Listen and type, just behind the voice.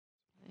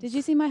Did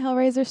you see my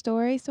Hellraiser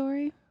story Hellraiser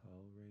story?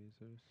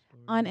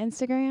 on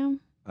Instagram?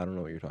 I don't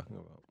know what you're talking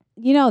about.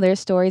 You know, there's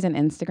stories on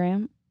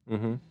Instagram.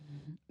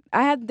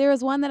 Mm-hmm. There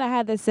was one that I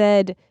had that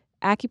said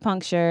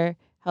acupuncture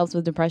helps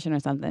with depression or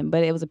something,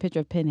 but it was a picture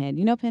of Pinhead.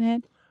 You know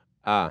Pinhead?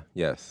 Ah,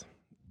 yes.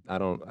 I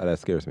don't. That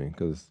scares me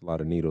because a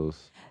lot of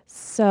needles.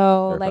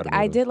 So Terrified like of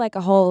I needles. did like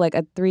a whole like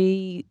a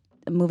 3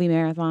 movie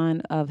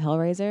marathon of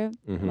Hellraiser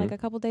Mm-hmm. like a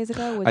couple days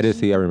ago. I Which did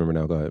see. I remember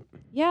now. Go ahead.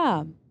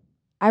 yeah,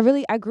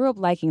 I grew up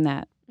liking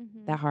that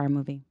horror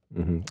movie.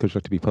 Mm-hmm. Because you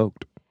like to be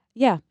poked.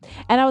 Yeah,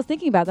 and I was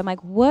thinking about that. I'm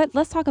like, what?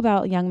 Let's talk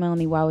about Young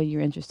Melanie. Why were you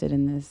interested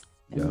in this?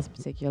 In Yeah. this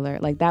particular,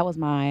 like that was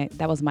my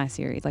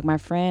series. Like my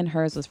friend,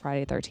 hers was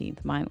Friday the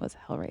 13th. Mine was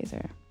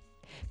Hellraiser.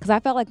 Because I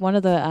felt like one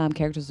of the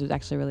characters was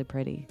actually really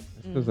pretty.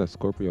 Because that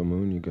Scorpio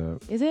moon you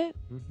got. Is it?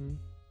 Mm-hmm.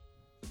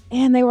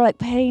 And they were like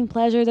pain,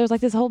 pleasure. There was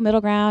like this whole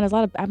middle ground. There's a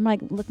lot of. I'm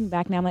like looking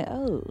back now. I'm like,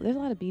 oh, there's a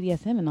lot of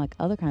BDSM and like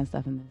other kind of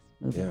stuff in this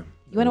movie. Yeah.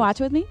 You want to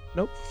watch it with me?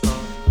 Nope.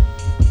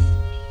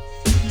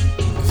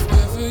 If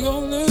ever you're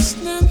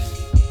listening,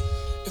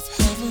 if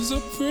heaven's a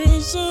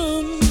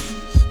prison,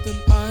 then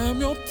I am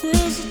your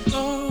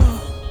prisoner.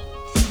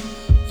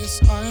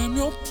 Yes, I am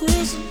your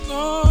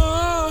prisoner.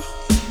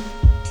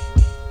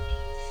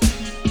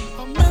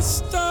 I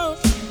messed up.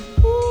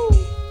 Ooh.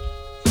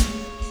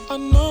 I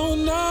know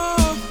now.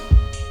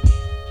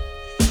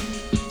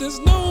 There's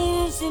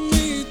no room for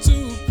me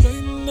to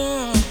play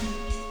now.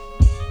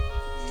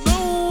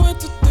 Nowhere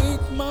to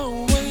take my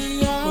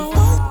way out. My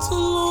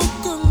vital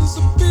organs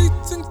are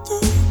beating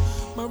through.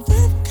 My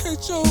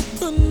ribcage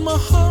open, my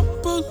heart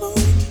balloon.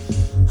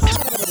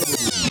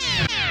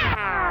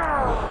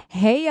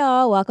 Hey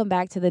y'all, welcome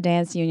back to the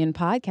Dance Union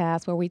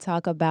podcast where we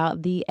talk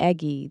about the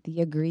eggy, the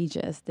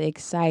egregious, the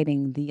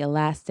exciting, the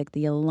elastic,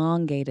 the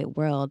elongated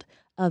world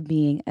of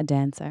being a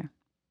dancer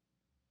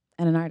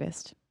and an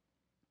artist.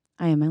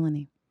 I am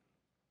Melanie.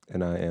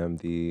 And I am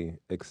the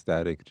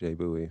ecstatic Jay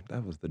Bowie.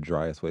 That was the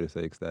driest way to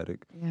say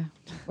ecstatic. Yeah.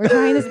 We're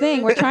trying this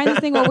thing. We're trying this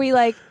thing where we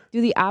like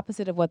do the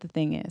opposite of what the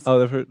thing is.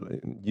 Oh,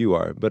 you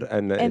are, but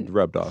and it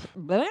rubbed off.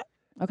 Blah.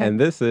 Okay. And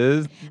this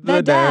is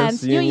The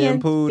Dance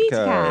Union Podcast.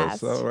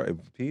 Peatcast. All right,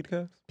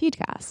 Peatcast.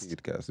 Peatcast.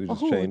 Peatcast. We're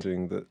just Oh.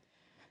 changing the.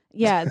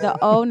 Yeah, the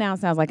O now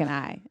sounds like an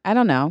I. I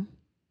don't know.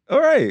 All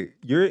right,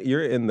 you're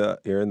in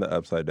the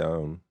upside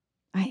down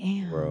I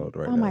am. world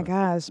right oh now. my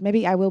gosh.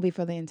 Maybe I will be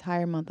for the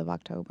entire month of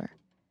October.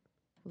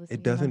 We'll see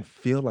It doesn't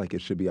feel like it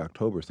should be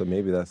October, so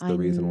maybe that's the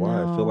reason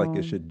why. I feel like know.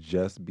 it should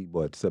just be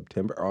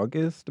September,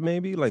 August,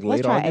 maybe like Let's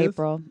late try August.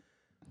 April.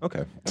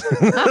 Okay,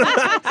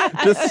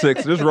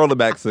 just roll it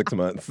back 6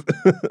 months.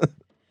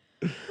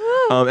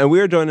 And we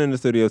are joined in the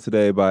studio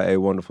today by a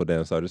wonderful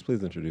dance artist.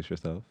 Please introduce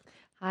yourself.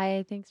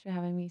 Hi, thanks for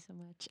having me so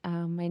much.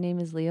 My name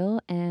is Leo,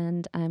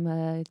 and I'm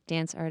a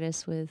dance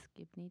artist with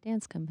Gibney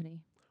Dance Company.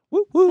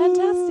 Woo, woo.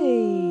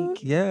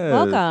 Fantastic. Yes.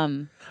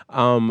 Welcome.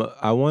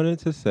 I wanted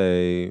to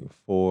say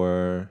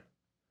for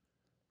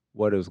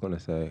what I was going to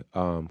say.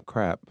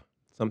 Crap.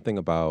 Something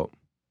about.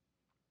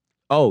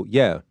 Oh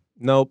yeah.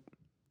 Nope.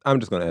 I'm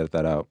just going to edit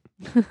that out.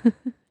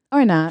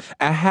 Or not.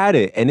 I had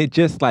it, and it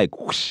just like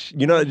whoosh, I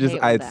hate when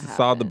I that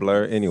saw the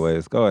blur. happens.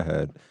 Anyways, go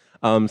ahead.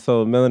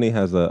 So Melanie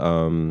has a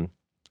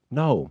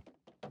no.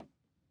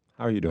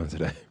 How are you doing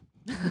today?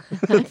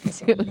 I'm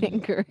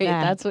doing great.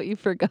 Nah. That's what you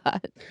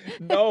forgot.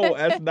 No,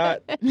 that's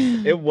not.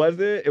 It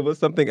wasn't. It was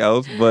something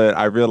else. But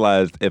I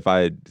realized if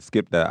I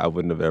skipped that, I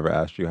wouldn't have ever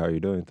asked you how you're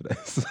doing today.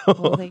 So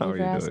Well, thank how you are for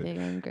you asking.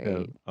 doing? I'm Yeah,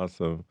 great.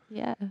 awesome.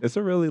 Yeah. It's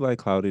a really like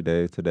cloudy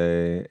day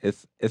today.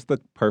 It's the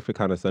perfect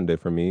kind of Sunday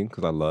for me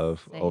because I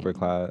love Same.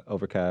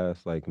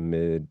 overcast, like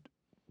mid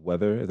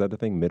weather. Is that the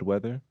thing? Mid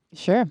weather.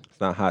 Sure.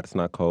 It's not hot. It's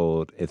not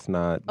cold. It's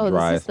not Oh,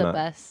 dry. this is It's the not.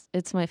 best.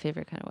 It's my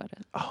favorite kind of weather.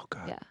 Oh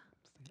God. Yeah.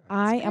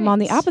 I It's am on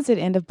the great. opposite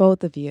end of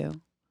both of you.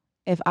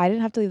 If I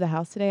didn't have to leave the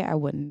house today, I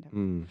wouldn't.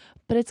 Mm.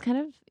 But it's kind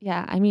of,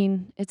 yeah, I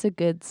mean, it's a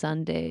good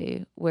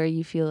Sunday where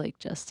you feel like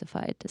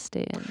justified to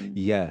stay in.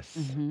 Yes.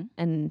 Mm-hmm.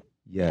 And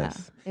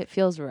Yes. yeah, it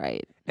feels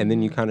right. And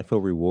then you Mhm. kind of feel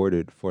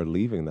rewarded for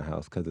leaving the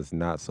house because it's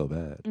not so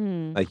bad.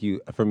 Mm.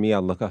 Like for me, I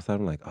look outside,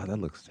 I'm like, oh, that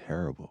looks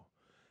terrible.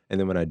 And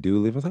then when I do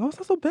leave, I was like, oh, it's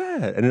not so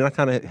bad. And then I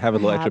kind of have a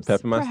little extra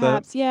pep in my step.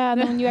 Perhaps, yeah. And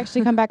then when you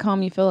actually come back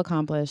home, you feel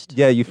accomplished.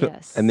 Yeah, you feel,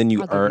 Yes. and then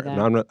you I'll give you earn.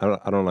 that. No,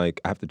 I don't like.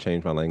 I have to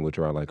change my language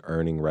around like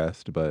earning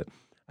rest, but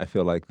I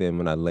feel like then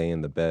when I lay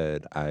in the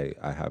bed, I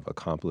have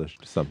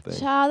accomplished something.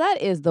 Child,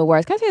 that is the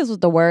worst. Can I tell you this was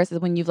the worst? Is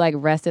when you've like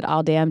rested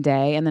all damn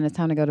day and then it's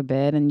time to go to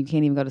bed and you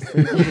can't even go to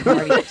sleep because you're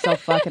already so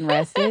fucking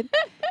rested.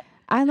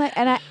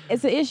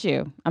 It's an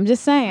issue. I'm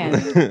just saying.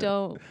 I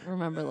don't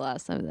remember the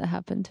last time that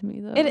happened to me,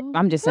 though.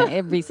 I'm just saying.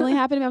 It recently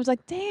happened to me. I was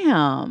like,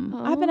 damn.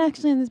 I've been Oh.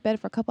 actually in this bed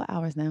for a couple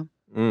hours now.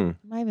 Mm.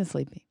 I'm not even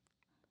sleepy.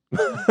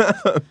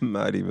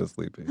 Not even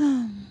sleeping.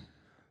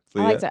 So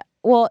I like to.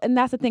 Well, and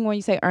that's the thing when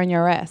you say earn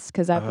your rest,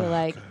 because I feel Oh,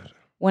 like God.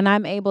 when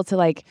I'm able to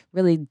like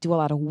really do a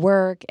lot of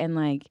work and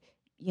like,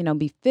 you know,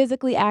 be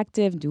physically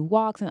active, do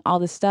walks and all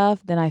this stuff,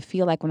 then I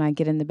feel like when I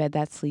get into bed,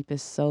 that sleep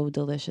is so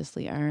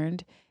deliciously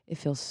earned. It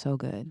feels so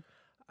good.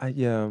 I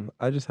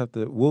just have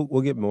to.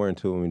 We'll get more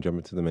into it when we jump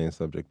into the main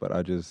subject, but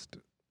I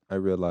I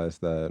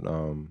realized that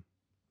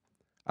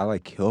I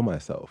like kill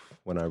myself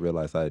when I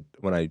realize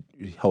when I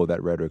hold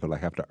that rhetoric of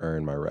like have to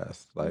earn my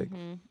rest. Like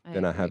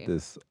then I have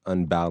this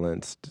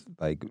unbalanced,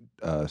 like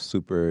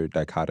super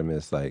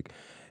dichotomous, like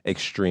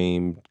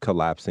extreme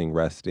collapsing,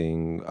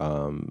 resting,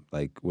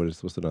 like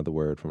what's another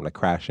word from like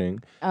crashing,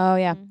 Oh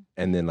yeah.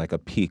 and then like a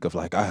peak of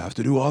like I have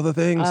to do all the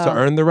things to Oh.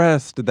 earn the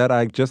rest that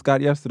I just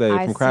got yesterday I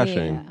from see.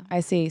 crashing. I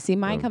see. See,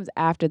 mine Yeah. comes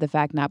after the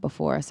fact, not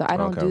before. So I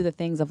don't Okay. do the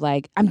things of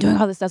like I'm doing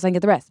all this stuff so I can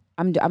get the rest.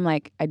 I'm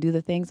like I do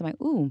the things. I'm like,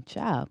 ooh,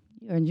 child,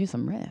 you earned you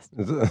some rest.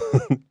 That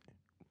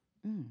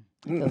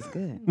feels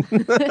good.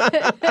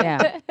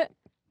 Yeah.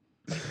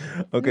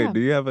 Okay, Yeah. do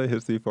you have a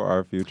history for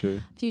our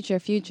future? Future.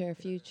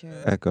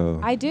 Echo.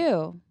 I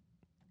do.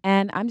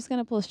 And I'm just going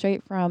to pull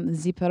straight from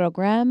the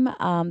program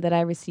that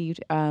I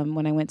received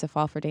when I went to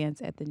Fall for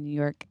Dance at the New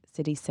York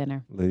City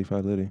Center. Lady Fi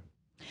Liddy.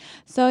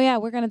 So, yeah,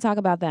 we're going to talk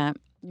about that.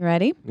 You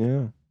ready?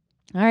 Yeah.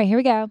 All right, here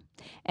we go.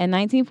 In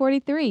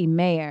 1943,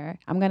 Mayor,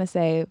 I'm going to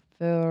say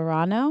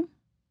Ferrelio,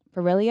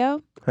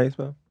 How you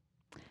spell?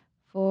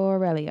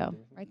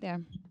 right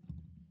there.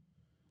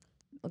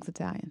 Looks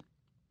Italian.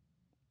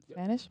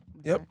 Spanish?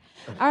 I'm Yep.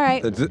 sorry. All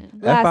right. It's Last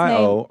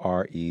name.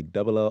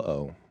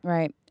 FIORELLO.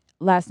 Right.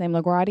 Last name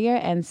LaGuardia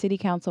and City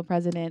Council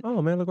President.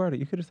 Oh man, LaGuardia.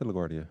 You could have said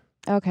LaGuardia.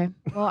 Okay.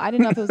 Well, I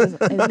didn't know if it was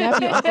his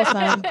nephew, uncle,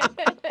 son.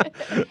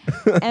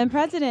 And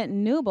President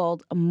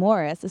Newbold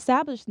Morris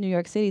established New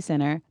York City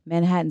Center,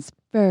 Manhattan's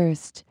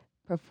first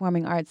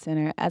performing arts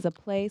center, as a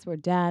place where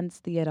dance,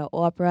 theater,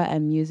 opera,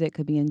 and music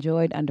could be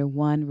enjoyed under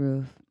one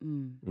roof.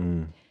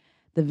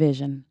 The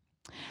vision.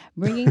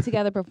 Bringing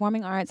together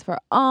performing arts for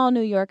all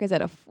New Yorkers at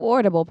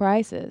affordable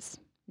prices.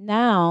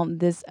 Now,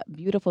 this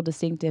beautiful,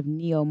 distinctive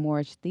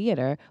neo-Moorish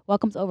theater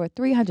welcomes over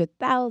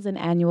 300,000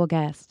 annual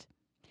guests.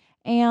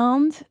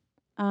 And,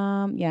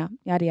 yada,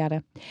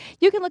 yada.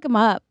 You can look them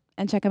up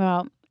and check them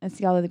out and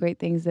see all of the great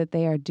things that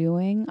they are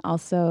doing.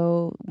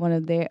 Also, one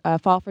of their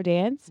Fall for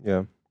Dance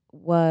Yeah.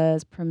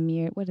 was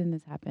premiered. When did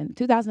this happen?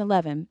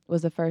 2011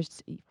 was the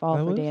first Fall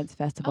That for was? Dance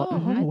festival. Oh,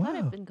 Mhm.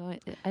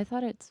 I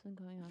thought it's been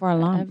going on For a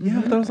long- forever. Yeah,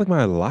 I thought it was like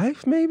my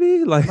life,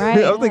 maybe. Like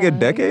Right. I was thinking Yeah.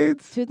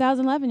 decades.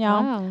 2011,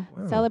 y'all. Wow.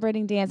 Wow.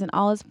 Celebrating dance in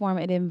all its form,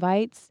 it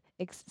invites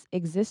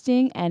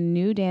existing and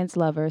new dance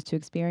lovers to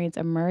experience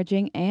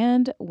emerging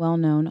and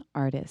well-known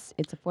artists.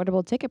 Its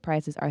affordable ticket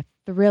prices are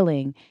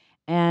thrilling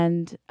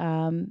and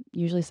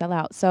usually sell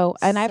out. So,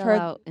 and I've Sell heard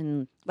out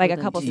in like a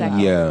within couple 2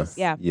 seconds. hours.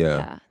 Yeah.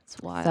 Yeah.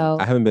 It's wild. So,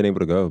 I haven't been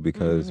able to go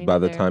because me by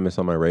the neither. time it's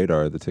on my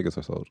radar, the tickets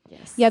are sold.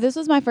 Yes. yeah, this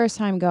was my first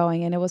time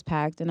going, and it was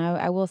packed. And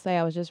I will say,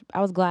 I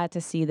was glad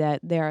to see that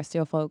there are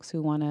still folks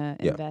who want to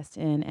Yeah. invest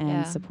in and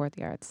Yeah. support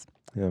the arts.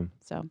 Yeah.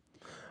 So,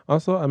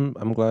 Also,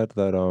 I'm glad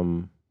that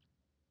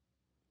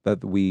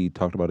that we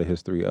talked about a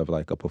history of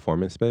like a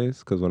performance space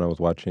because when I was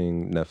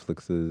watching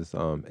Netflix's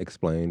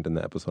Explained in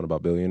the episode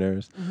about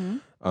billionaires,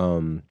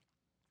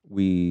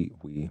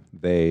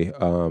 they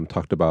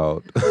talked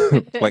about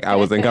like I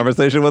was in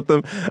conversation with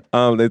them.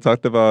 They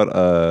talked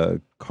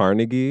about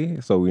Carnegie.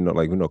 So we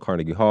know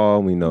Carnegie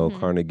Hall, we know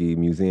Carnegie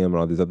Museum, and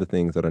all these other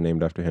things that are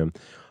named after him.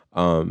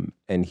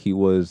 And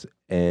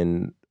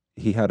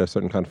he had a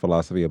certain kind of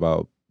philosophy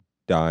about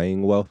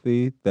dying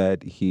wealthy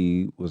that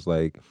he was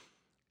like,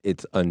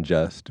 it's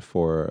unjust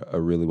for a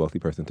really wealthy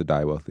person to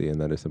die wealthy,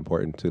 and that it's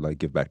important to like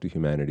give back to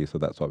humanity. So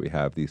that's why we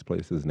have these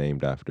places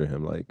named after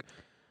him. Like,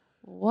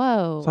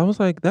 Whoa. so I was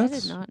like, I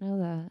that's did not know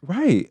that.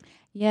 right.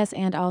 yes,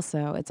 and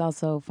also it's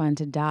also fun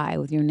to die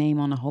with your name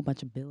on a whole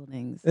bunch of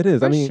buildings. It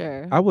is. I For mean,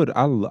 sure.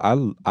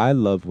 I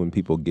love when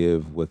people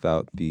give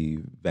without the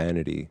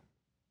vanity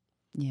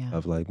Yeah.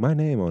 of like my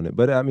name on it.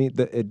 But I mean,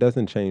 it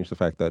doesn't change the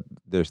fact that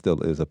there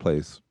still is a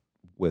place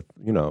with,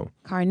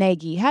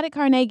 Carnegie. How did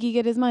Carnegie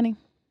get his money?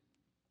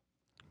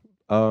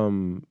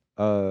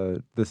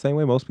 the same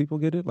way most people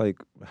get it, like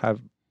have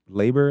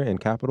labor and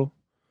capital.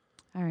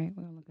 All right,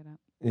 we're gonna look it up.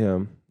 Yeah.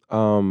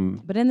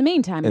 But in the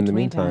meantime, In the between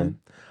meantime,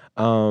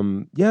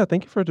 time, yeah,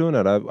 thank you for doing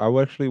that.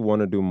 I actually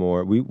want to do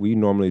more. We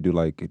normally do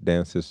like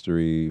dance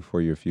history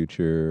for your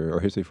future or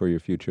history for your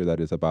future that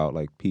is about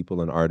like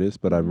people and artists.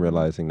 But I'm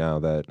realizing now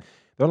that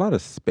there are a lot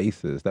of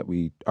spaces that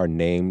we are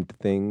named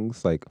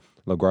things like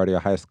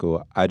LaGuardia High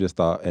School. I just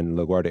thought, and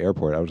LaGuardia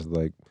Airport, I was just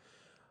like,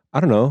 I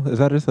don't know. Is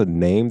that just a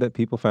name that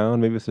people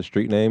found? Maybe it's a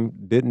street name.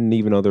 Didn't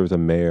even know there was a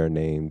mayor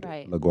named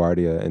Right.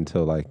 LaGuardia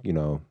until like,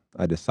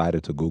 I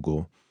decided to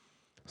Google.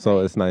 So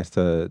Right. it's nice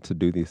to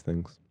do these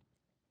things.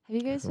 Have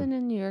you guys been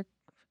in New York?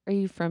 Are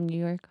you from New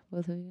York,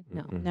 both of you?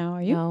 No. Mm-mm. no,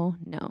 are you?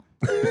 No.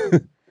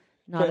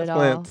 Not at all.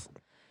 Transplants.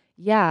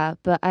 Yeah,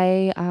 but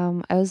I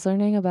was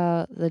learning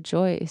about the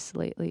Joyce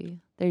lately.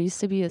 There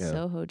used to be a Yeah.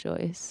 Soho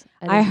Joyce.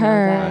 I didn't know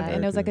heard, that.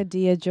 and it was like too. a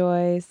Dia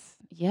Joyce.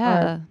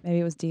 Yeah, Or maybe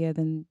it was Dia,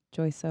 then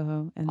Joyce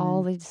Soho, and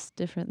all then these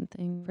different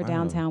things. for Wow.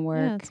 downtown Yeah,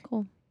 work. it's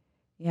cool.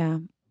 Yeah.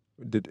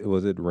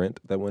 Was it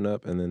rent that went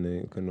up and then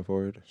they couldn't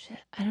afford, Shit,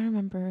 I don't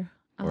remember.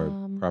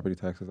 or property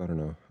taxes? I don't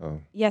know. Oh,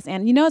 Yes,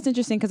 and it's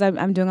interesting because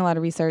I'm doing a lot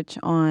of research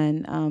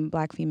on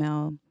Black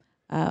female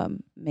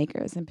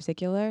makers in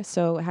particular.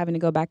 So having to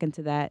go back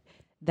into that,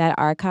 that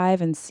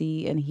archive and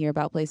see and hear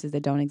about places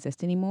that don't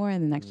exist anymore,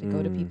 and then actually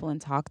go to Mm. people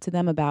and talk to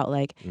them about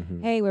like,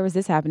 Mhm. hey, where was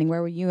this happening?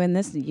 Where were you in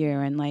this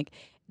year? And like,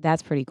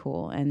 that's pretty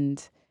cool.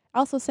 And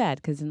also sad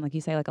because, like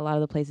you say, like a lot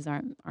of the places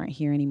aren't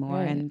here anymore.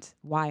 Right. And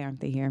why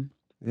aren't they here?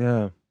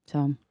 Yeah.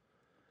 So,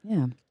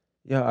 yeah.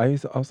 Yeah, I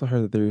also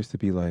heard that there used to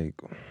be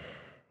like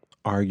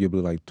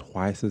arguably like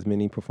twice as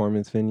many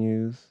performance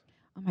venues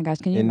Oh my gosh,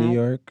 can you in New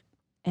imagine? York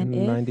And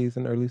in the if 90s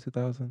and early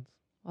 2000s.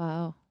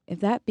 Wow.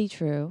 that be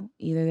true,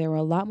 either there were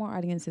a lot more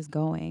audiences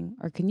going,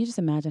 or can you just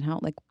imagine how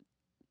like,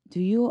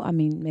 I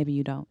mean, maybe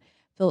you don't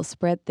feel it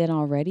spread thin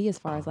already as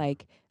far as Oh.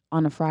 like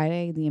on a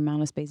Friday, the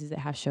amount of spaces that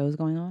have shows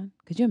going on?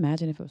 Could you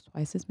imagine if it was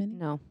twice as many?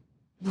 No.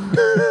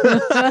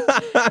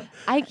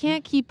 I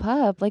can't keep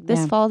up. Like this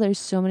Yeah. fall, there's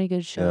so many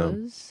good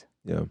shows.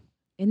 Yeah.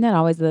 Isn't that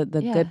always the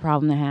Yeah. good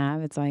problem to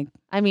have? It's like,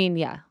 I mean,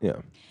 yeah. Yeah.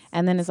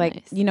 and then it's like,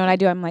 nice. you know what I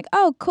do? I'm like,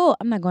 oh, cool.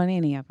 I'm not going to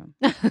any of them.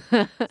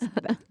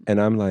 And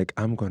I'm like,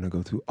 I'm going to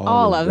go to all,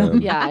 All of of them.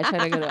 them. Yeah, I try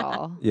to go to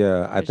all.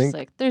 Yeah, I It's think just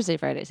like Thursday,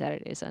 Friday,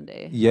 Saturday,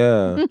 Sunday.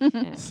 yeah.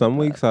 Yeah, Some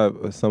but-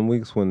 weeks some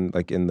weeks when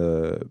like in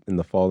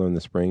the fall or in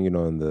the spring, you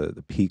know, in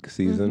the peak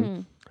season,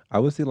 Mhm. I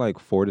would see like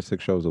 4 to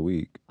 6 shows a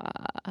week.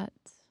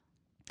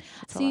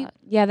 That's a See, lot.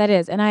 yeah, that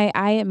is. And I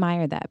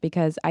admire that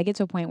because I get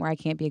to a point where I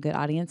can't be a good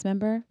audience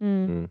member.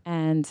 Mm.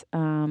 And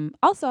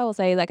also, I will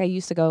say, like, I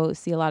used to go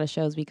see a lot of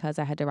shows because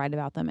I had to write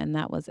about them, and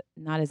that was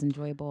not as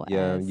enjoyable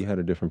Yeah, as you had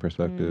a different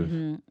perspective.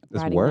 mhm, It's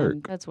writing work.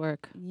 them. That's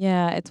work.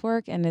 Yeah, it's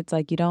work, and it's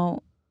like you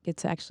don't get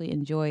to actually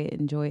enjoy it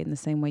in the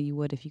same way you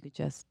would if you could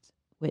just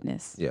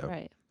witness. Yeah.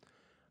 Right.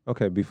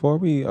 Okay, before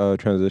we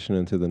transition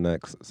into the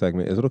next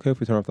segment, is it okay if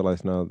we turn off the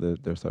lights now?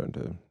 They're starting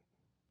to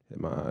hit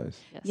my eyes.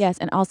 Yes,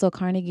 and also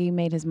Carnegie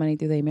made his money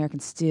through the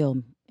American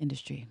steel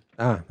industry.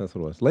 Ah, that's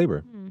what it was.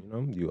 Labor. Mm. You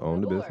know, you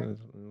own the Labor. business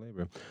and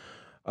labor.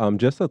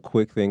 Just a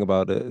quick thing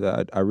about it.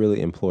 That I really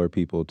implore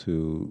people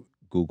to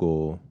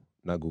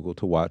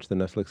to watch the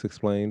Netflix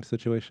Explained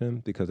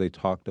situation because they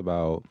talked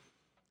about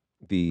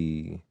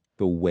the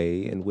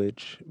way in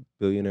which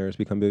billionaires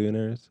become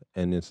billionaires,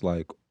 and it's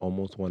like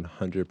almost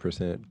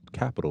 100%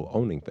 capital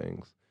owning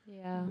things.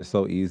 Yeah. It's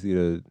so easy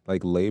to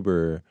like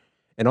labor.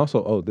 And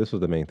also, this was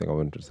the main thing I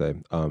wanted to say.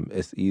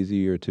 It's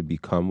easier to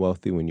become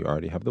wealthy when you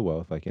already have the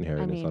wealth, like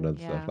inheritance, all mean,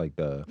 that stuff, yeah. like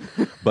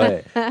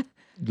But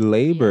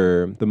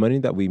labor, the money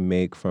that we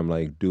make from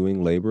like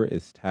doing labor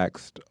is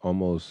taxed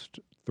almost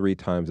 3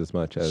 times as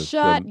much as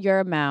Shut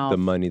your mouth. the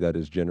money that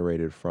is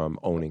generated from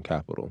owning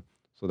capital.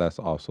 So that's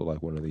also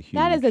like one of the huge.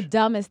 That is the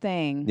dumbest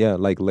thing. Yeah,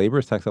 like labor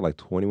is taxed at like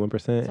 21%,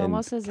 It's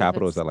almost as and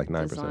capital if is at like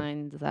 9%.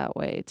 designed that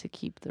way to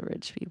keep the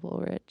rich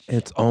people rich.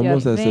 It's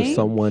almost as if think?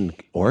 someone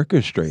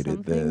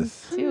orchestrated Something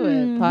this. to it,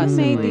 Who made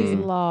possibly. these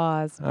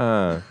laws?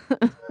 Ah.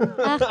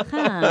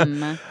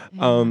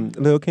 Ahem.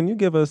 Lil, can you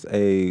give us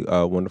a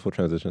wonderful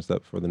transition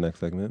step for the next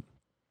segment?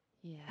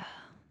 Yeah.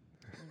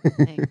 I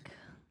think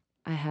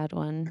I had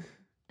one,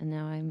 and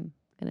now I'm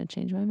gonna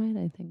change my mind.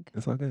 I think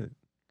It's all good.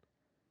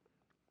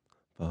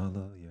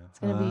 Follow your it's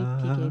gonna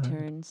be PK heart.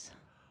 turns.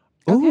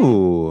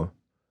 Ooh,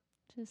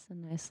 Just a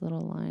nice little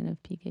line of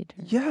PK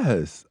turns.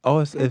 yes. Oh,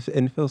 and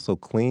it feels so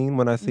clean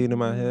when I see it in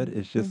my head. Mhm,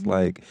 It's just mhm.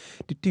 like,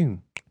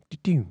 do-doom,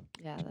 do-doom,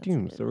 Yeah, that's a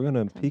do-doom. good So we're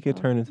gonna PK tempo.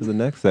 turn into the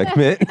next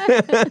segment,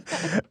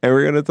 and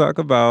we're gonna talk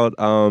about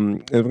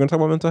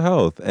mental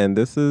health. And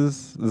this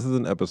is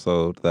an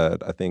episode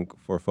that I think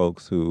for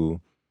folks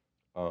who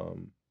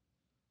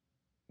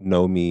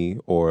know me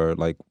or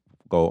like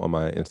go on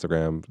my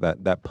Instagram,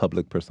 that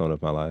public persona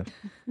of my life.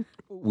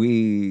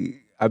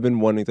 I've been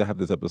wanting to have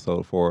this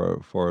episode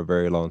for a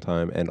very long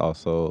time, and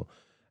also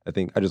I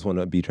think I just want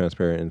to be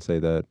transparent and say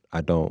that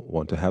I don't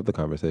want to have the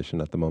conversation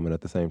at the moment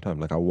at the same time.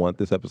 Like I want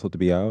this episode to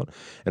be out,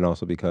 and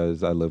also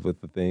because I live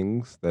with the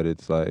things that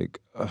it's like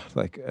I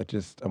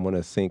want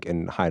to sink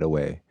and hide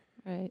away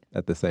Right.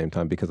 at the same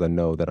time because I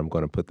know that I'm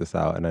going to put this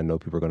out, and I know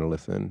people are going to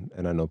listen,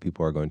 and I know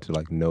people are going to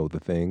like know the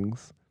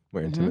things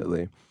more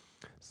intimately.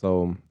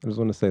 So I just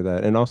want to say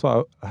that. And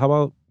also, how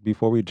about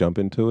before we jump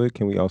into it,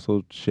 can we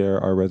also share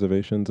our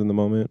reservations in the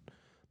moment?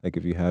 Like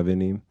if you have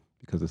any,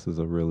 because this is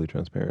a really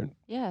transparent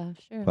Yeah,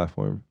 sure.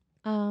 platform.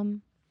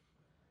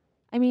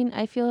 I mean,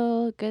 I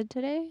feel good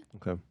today.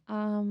 Okay.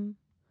 I'm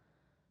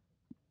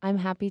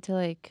happy to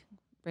like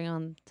bring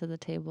on to the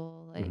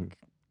table like Mhm.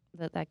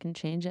 that can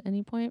change at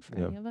any point for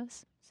Yeah. any of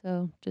us.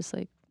 So just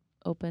like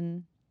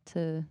open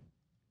to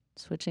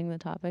switching the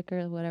topic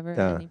or whatever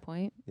Yeah. at any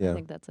point. Yeah. I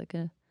think that's like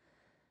a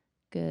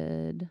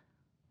good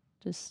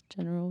just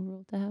general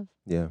rule to have.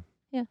 Yeah.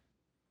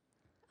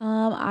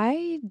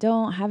 I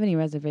don't have any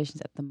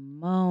reservations at the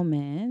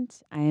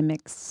moment. I am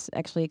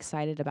actually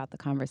excited about the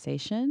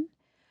conversation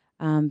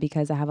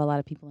because I have a lot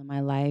of people in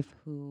my life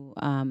who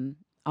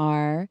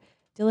are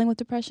dealing with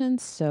depression.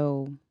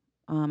 So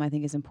I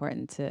think it's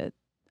important to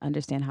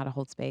understand how to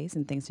hold space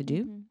and things to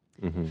do. Mhm.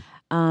 Mm-hmm.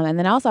 And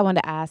then also I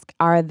wanted to ask,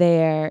 are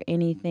there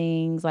any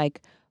things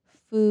like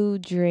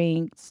food,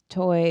 drinks,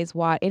 toys,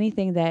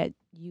 anything that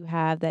you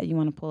have that you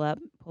want to pull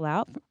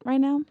out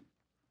right now?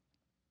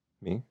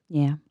 Me?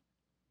 Yeah.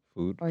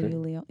 Food? Or drink? you,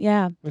 Leo?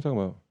 Yeah. What are you talking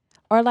about?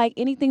 or like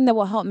anything that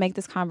will help make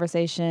this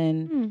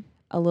conversation Mm.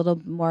 a little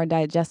more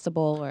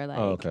digestible, or like,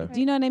 okay. do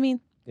you know what I mean?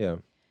 Yeah.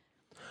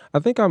 I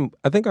think I'm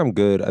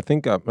good. I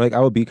think like I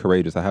would be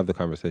courageous. I have the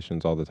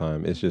conversations all the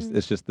time. It's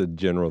just the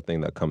general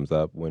thing that comes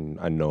up when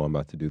I know I'm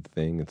about to do the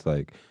thing. It's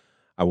like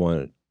I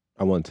want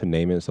I want to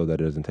name it so that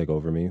it doesn't take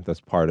over me.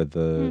 That's part of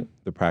the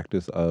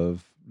practice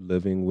of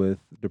living with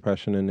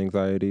depression and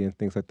anxiety and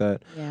things like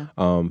that. Yeah.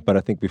 But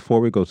I think before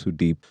we go too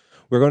deep,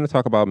 we're going to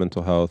talk about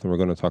mental health and we're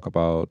going to talk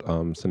about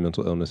some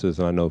mental illnesses.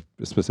 And I know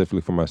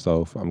specifically for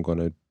myself, I'm going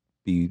to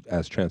be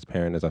as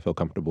transparent as I feel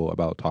comfortable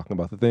about talking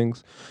about the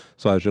things.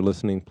 So as you're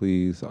listening,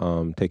 please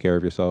take care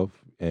of yourself,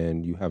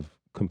 and you have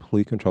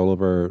complete control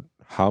over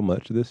how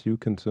much of this you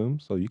consume.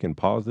 So you can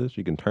pause this,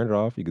 you can turn it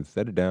off, you can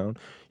set it down.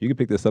 You can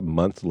pick this up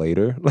months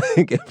later,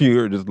 like if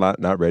you're just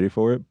not ready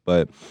for it.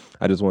 But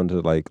I just wanted to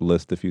like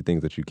list a few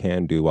things that you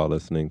can do while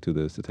listening to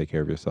this to take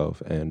care of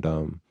yourself.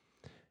 And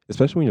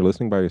especially when you're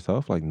listening by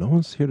yourself, like no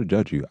one's here to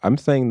judge you. I'm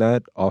saying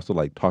that also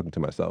like talking to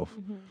myself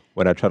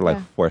when I try to like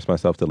Yeah. force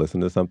myself to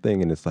listen to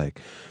something, and it's like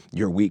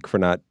you're weak for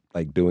not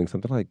like doing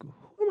something. Like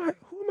who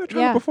am I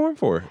trying Yeah. to perform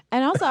for?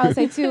 And also, I would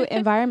say too,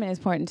 environment is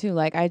important too.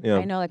 Like I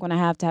Yeah. know, like when I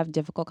have to have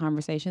difficult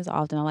conversations,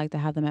 often I like to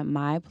have them at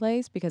my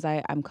place because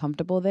I'm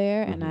comfortable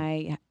there, and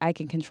I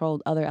can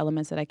control other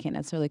elements that I can't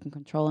necessarily can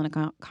control in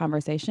a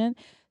conversation.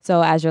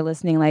 So as you're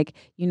listening, like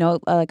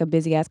like a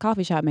busy ass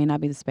coffee shop may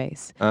not be the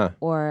space,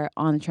 or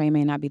on the train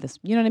may not be the.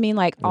 You know what I mean?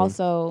 Like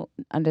also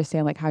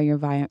understand like how your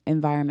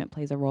environment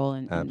plays a role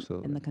in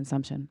Absolutely. the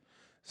consumption.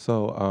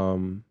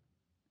 So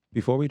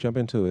before we jump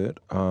into it,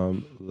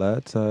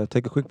 let's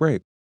take a quick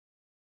break.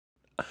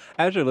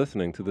 As you're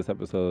listening to this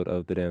episode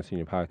of the Dance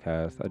Union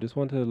Podcast, I just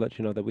want to let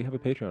you know that we have a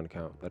Patreon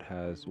account that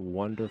has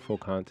wonderful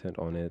content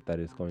on it that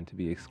is going to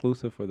be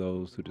exclusive for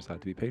those who decide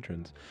to be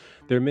patrons.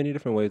 There are many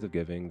different ways of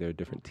giving. There are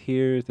different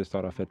tiers. They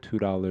start off at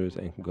 $2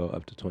 and can go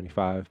up to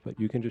 $25, but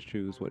you can just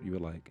choose what you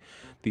would like.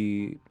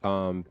 The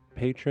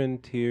patron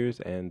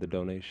tiers and the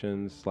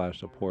donations /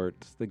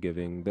 supports, the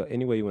giving,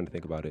 any way you want to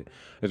think about it,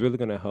 is really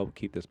going to help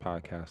keep this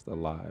podcast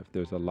alive.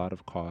 There's a lot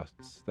of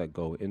costs that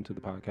go into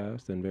the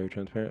podcast, and very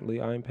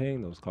transparently, I'm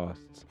paying those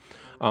costs.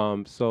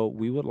 So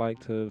we would like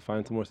to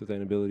find some more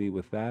sustainability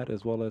with that,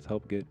 as well as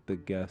help get the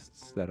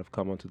guests that have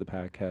come onto the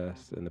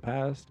podcast in the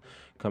past,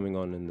 coming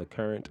on in the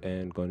current,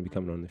 and going to be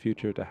coming on in the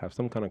future to have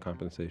some kind of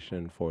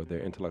compensation for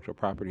their intellectual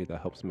property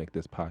that helps make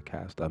this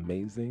podcast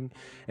amazing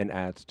and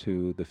adds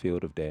to the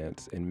field of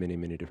dance in many,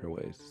 many different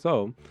ways.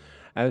 So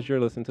as you're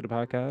listening to the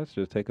podcast,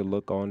 just take a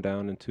look on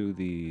down into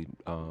the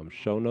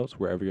show notes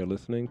wherever you're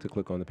listening to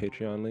click on the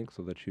Patreon link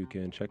so that you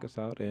can check us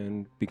out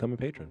and become a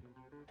patron.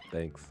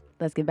 Thanks.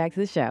 Let's get back to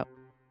the show.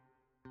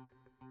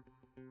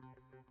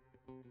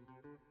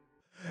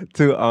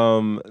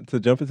 To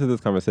jump into this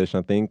conversation,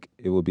 I think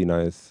it would be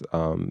nice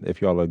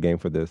if y'all are game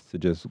for this to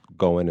just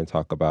go in and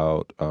talk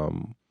about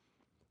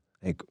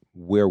like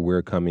where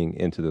we're coming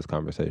into this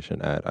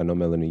conversation at. I know,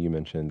 Melanie, you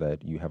mentioned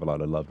that you have a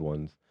lot of loved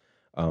ones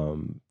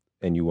and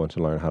you want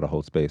to learn how to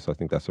hold space. So I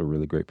think that's a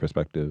really great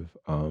perspective.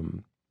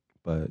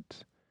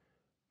 But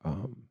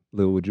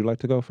Lil, would you like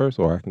to go first,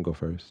 or I can go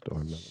first? Or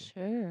Melanie?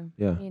 Sure.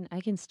 Yeah. I mean,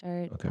 I can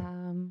start. Okay.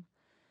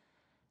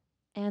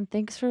 And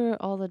thanks for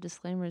all the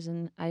disclaimers.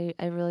 And I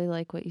really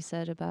like what you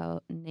said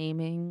about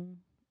naming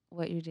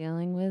what you're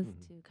dealing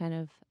with to kind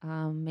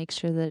of make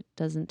sure that it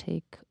doesn't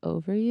take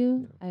over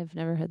you. I've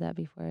never heard that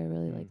before. I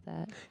really like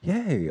that.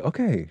 Yay.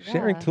 Okay.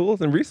 Sharing Yeah. tools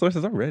and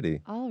resources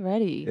already.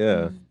 Already.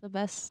 Yeah. The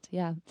best.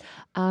 Yeah.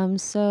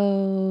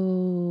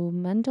 So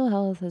mental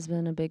health has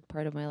been a big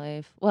part of my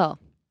life. Well,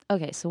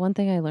 okay. So one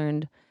thing I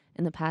learned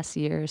in the past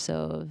year or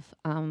so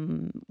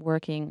of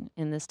working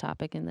in this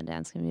topic in the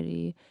dance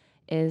community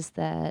is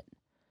that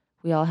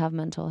we all have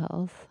mental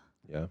health.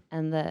 Yeah.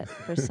 And that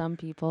for some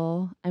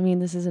people, I mean,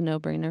 this is a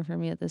no-brainer for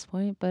me at this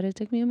point, but it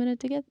took me a minute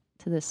to get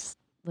to this,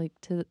 like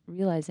to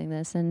realizing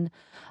this. And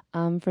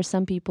for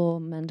some people,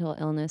 mental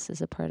illness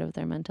is a part of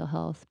their mental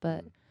health,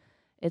 but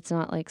it's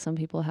not like some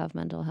people have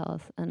mental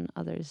health and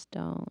others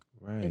don't.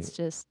 Right. It's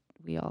just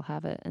we all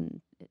have it,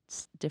 and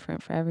it's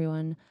different for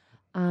everyone.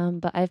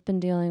 But I've been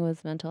dealing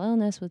with mental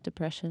illness, with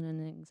depression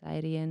and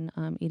anxiety and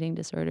eating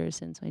disorders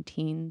since my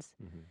teens.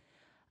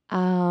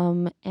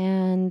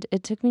 And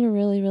it took me a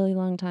really, really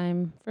long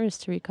time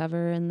first to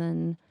recover, and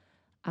then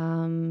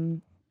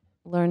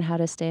learn how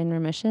to stay in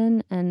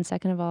remission. And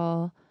second of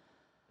all,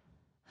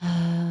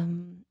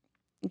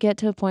 get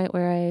to a point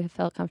where I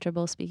felt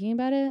comfortable speaking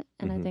about it.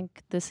 And I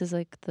think this is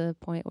like the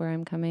point where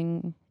I'm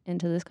coming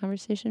into this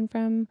conversation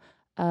from,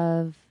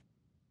 of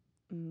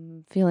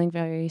feeling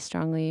very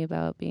strongly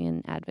about being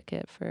an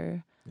advocate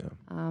for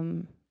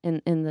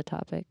in the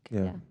topic.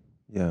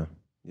 Yeah.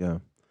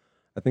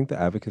 I think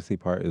the advocacy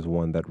part is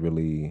one that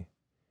really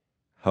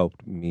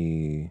helped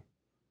me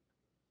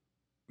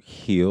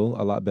heal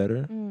a lot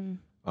better.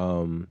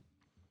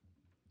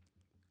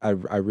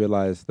 I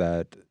realized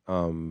that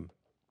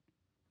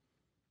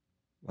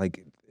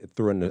like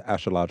through an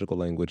astrological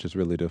language, it's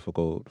really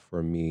difficult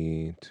for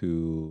me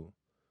to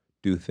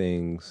do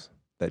things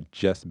that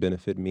just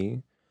benefit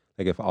me.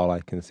 Like if all I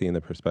can see in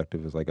the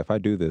perspective is like, if I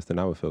do this, then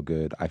I would feel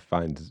good. I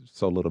find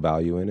so little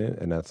value in it,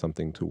 and that's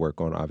something to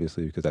work on,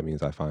 obviously, because that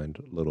means I find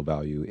little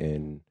value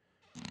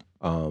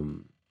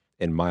um,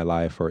 in my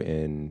life or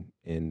in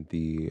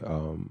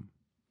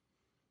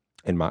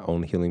my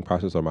own healing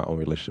process or my own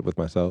relationship with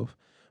myself.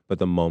 But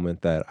the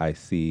moment that I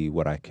see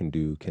what I can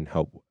do can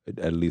help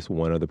at least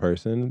one other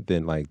person,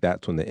 then like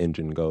that's when the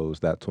engine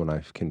goes. That's when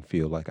I can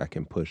feel like I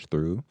can push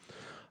through.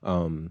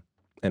 Um,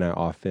 and I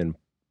often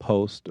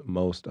post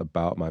most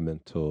about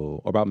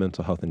about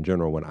mental health in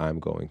general when I'm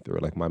going through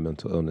it. Like my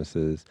mental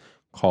illnesses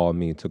call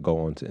me to go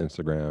onto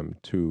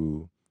Instagram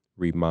to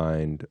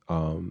remind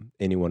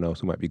anyone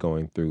else who might be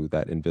going through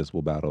that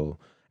invisible battle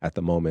at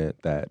the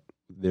moment that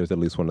there's at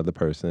least one other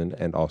person,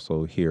 and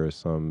also here are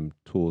some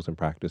tools and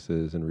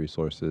practices and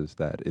resources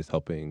that is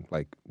helping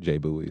like Jay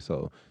Bowie.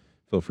 So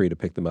feel free to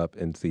pick them up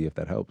and see if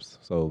that helps.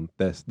 So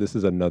this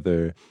is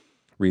another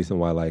reason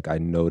why like I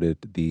noted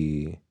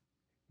the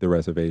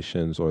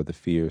reservations or the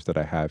fears that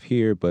I have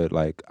here, but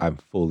like I'm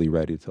fully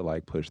ready to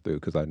like push through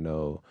because I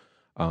know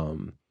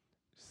um,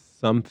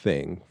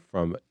 something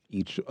from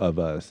each of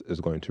us is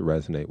going to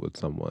resonate with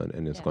someone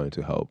and it's Yeah. going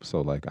to help.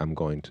 So like I'm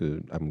going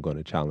to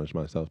challenge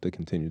myself to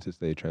continue to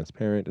stay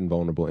transparent and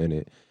vulnerable in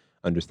it,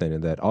 understanding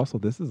that also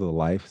this is a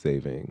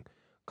life-saving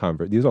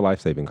these are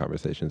life-saving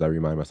conversations. I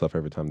remind myself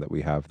every time that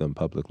we have them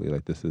publicly,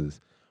 like this is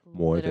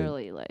more than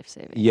Literally life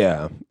saving.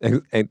 yeah,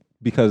 and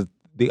because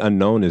the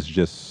unknown is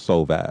just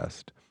so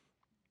vast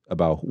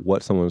about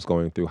what someone's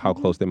going through, how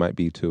close they might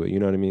be to it. You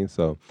know what I mean?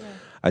 So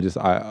Yeah.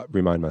 I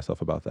remind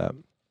myself about that.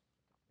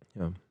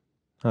 Yeah.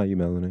 How are you,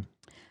 Melanie?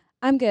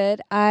 I'm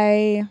good.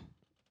 Are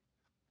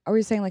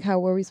we saying like how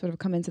were we sort of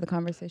come into the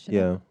conversation?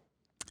 Yeah.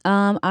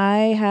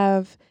 I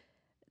have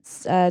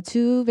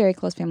two very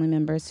close family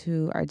members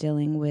who are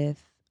dealing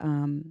with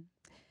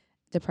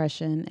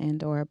depression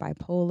and or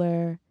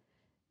bipolar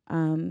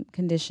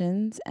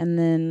conditions, and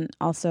then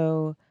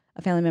also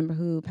a family member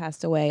who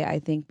passed away, I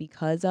think,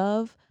 because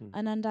of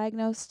an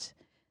undiagnosed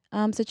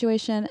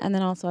situation. And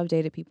then also I've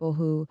dated people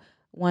who,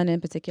 one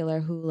in particular,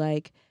 who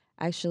like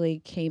actually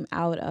came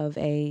out of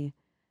a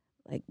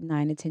like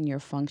 9 to 10 year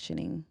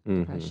functioning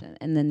depression,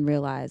 and then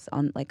realized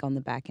on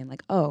the back end,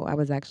 like, oh, I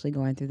was actually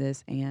going through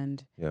this,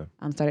 and Yeah.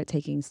 started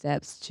taking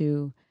steps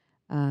to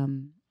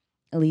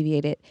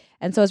alleviate it.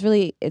 And so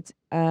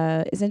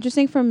it's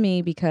interesting for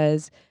me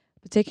because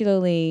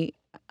particularly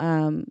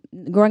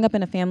growing up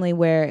in a family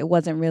where it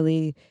wasn't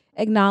really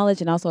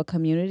acknowledged, and also a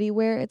community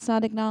where it's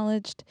not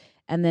acknowledged,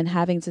 and then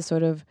having to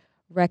sort of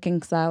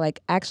reconcile,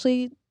 like,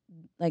 actually,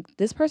 like,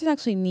 this person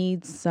actually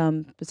needs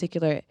some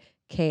particular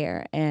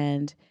care,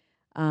 and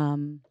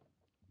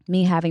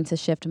me having to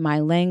shift my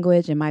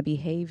language and my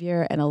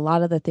behavior and a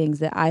lot of the things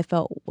that I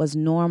felt was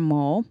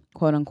normal,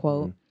 quote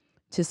unquote,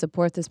 to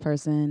support this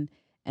person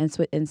and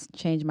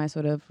change my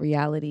sort of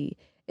reality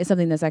is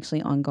something that's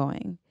actually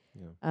ongoing.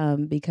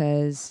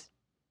 Because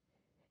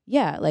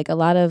like a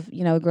lot of,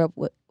 grew up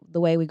with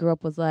the way we grew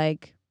up was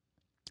like,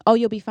 oh,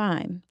 you'll be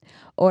fine,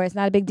 or it's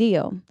not a big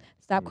deal.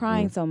 Stop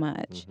crying so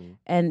much,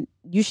 and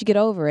you should get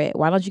over it.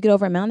 Why don't you get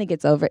over it? Melanie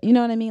gets over it. You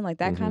know what I mean? Like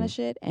that kind of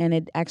shit. And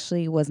it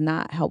actually was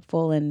not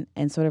helpful, and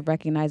sort of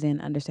recognizing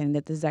and understanding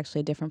that this is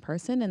actually a different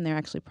person, and they're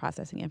actually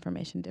processing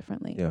information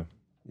differently. Yeah.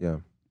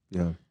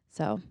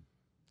 So,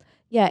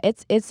 yeah,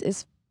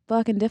 it's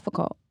fucking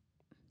difficult.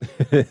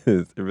 It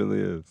is. It really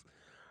is.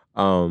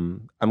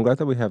 I'm glad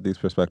that we have these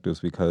perspectives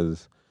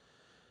because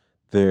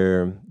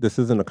this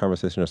isn't a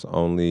conversation that's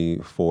only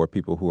for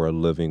people who are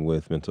living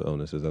with mental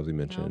illnesses, as we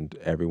mentioned.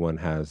 Everyone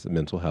has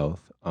mental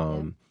health.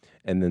 And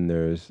then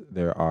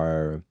there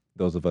are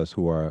those of us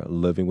who are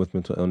living with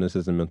mental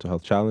illnesses and mental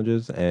health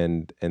challenges,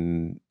 and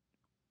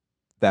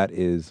that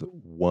is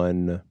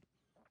one.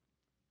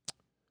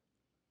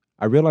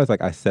 I realize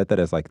like I said that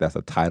as like that's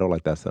a title,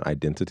 like that's an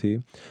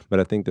identity, but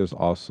I think there's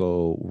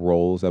also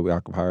roles that we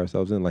occupy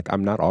ourselves in. Like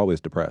I'm not always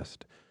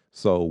depressed.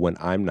 So when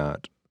I'm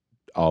not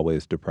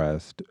always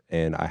depressed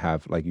and I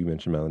have, like you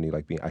mentioned, Melanie,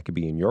 like I could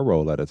be in your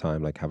role at a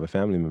time, like have a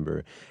family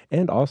member,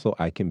 and also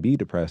I can be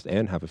depressed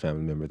and have a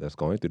family member that's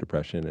going through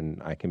depression,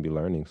 and I can be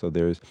learning. So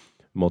there's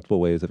multiple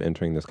ways of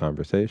entering this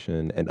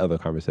conversation and other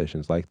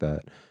conversations like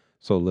that.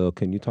 So Lil,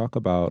 can you talk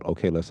about,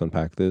 okay, let's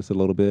unpack this a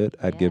little bit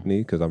at Gibney,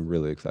 because I'm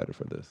really excited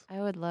for this. I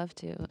would love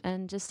to.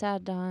 And just to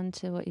add on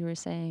to what you were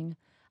saying,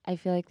 I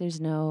feel like there's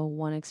no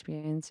one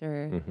experience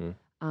or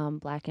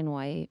black and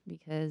white,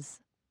 because,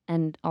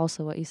 and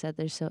also what you said,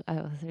 there's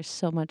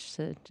so much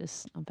to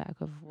just unpack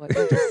of what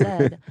you just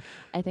said.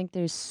 I think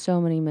there's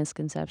so many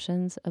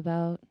misconceptions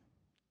about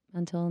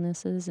mental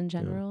illnesses in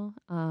general.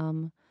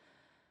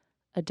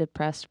 A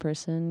depressed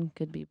person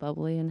could be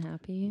bubbly and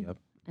happy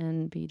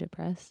and be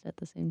depressed at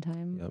the same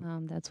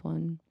time. That's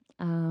one.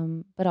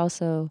 But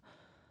also,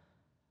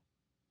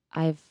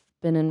 I've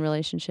been in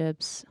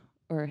relationships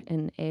or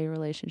in a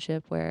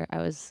relationship where I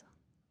was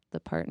the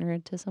partner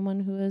to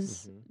someone who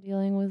was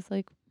dealing with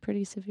like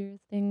pretty severe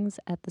things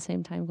at the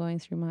same time going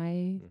through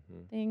my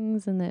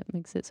things, and that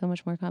makes it so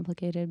much more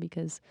complicated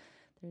because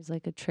there's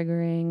like a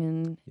triggering,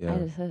 and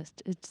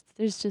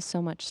there's just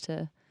so much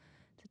to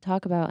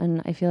talk about,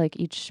 and I feel like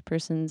each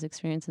person's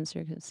experience and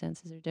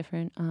circumstances are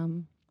different.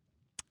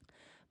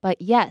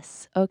 But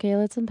yes, okay,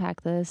 let's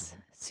unpack this.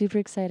 Super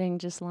exciting.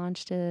 Just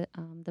launched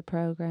the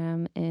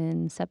program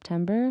in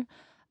September.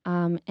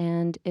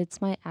 And it's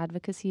my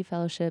advocacy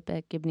fellowship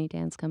at Gibney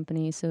Dance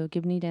Company. So,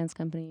 Gibney Dance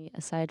Company,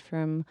 aside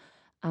from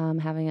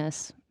having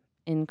us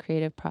in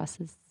creative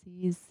processes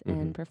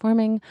and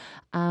performing,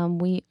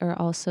 we are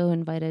also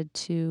invited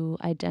to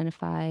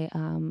identify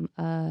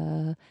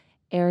a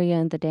area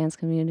in the dance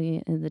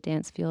community, in the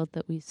dance field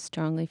that we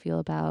strongly feel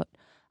about,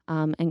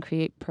 and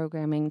create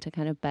programming to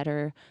kind of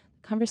better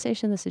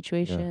conversation, the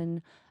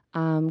situation,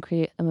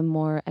 create a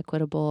more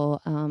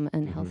equitable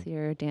and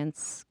healthier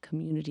dance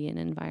community and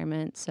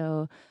environment.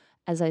 So,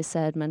 as I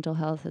said, mental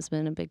health has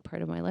been a big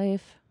part of my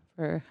life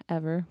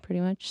forever, pretty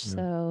much. Yeah.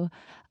 So,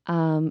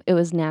 it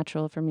was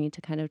natural for me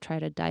to kind of try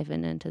to dive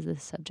into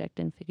this subject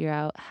and figure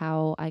out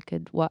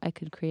what I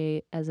could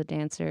create as a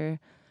dancer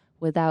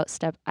without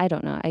I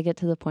don't know. I get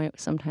to the point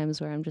sometimes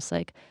where I'm just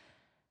like,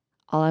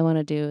 all I want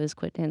to do is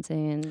quit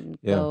dancing and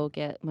Yeah. go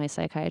get my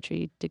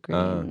psychiatry degree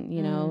and,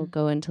 Mm.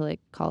 go into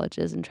like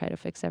colleges and try to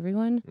fix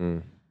everyone.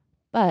 Mm.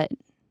 But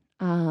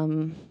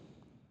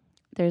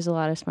there's a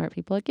lot of smart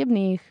people at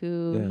Gibney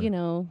who,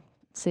 Yeah.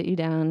 sit you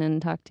down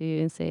and talk to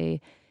you and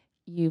say,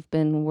 you've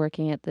been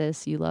working at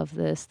this, you love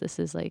this, this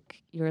is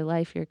like your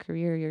life, your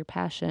career, your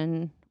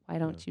passion. Why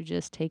don't you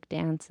just take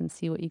dance and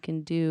see what you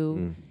can do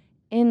Mm.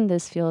 in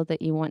this field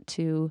that you want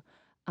to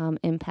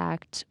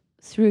impact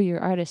through your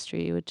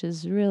artistry, which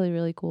is really,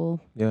 really cool.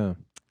 Yeah.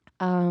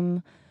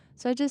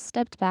 So I just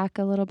stepped back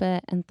a little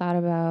bit and thought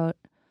about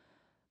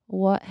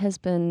what has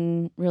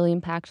been really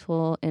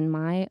impactful in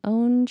my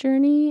own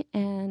journey.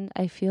 And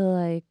I feel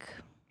like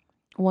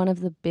one of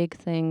the big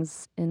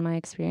things in my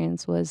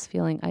experience was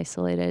feeling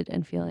isolated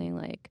and feeling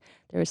like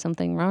there was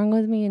something wrong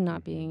with me and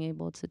not being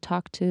able to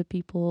talk to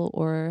people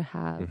or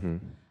have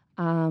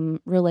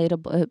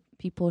relatable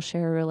people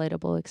share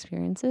relatable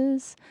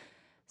experiences.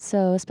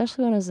 So,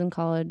 especially when I was in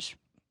college,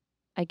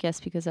 I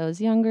guess because I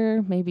was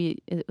younger, maybe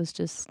it was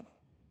just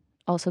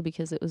also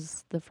because it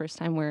was the first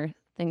time where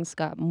things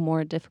got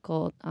more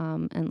difficult,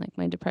 and like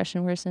my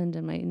depression worsened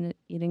and my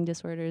eating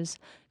disorders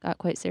got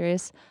quite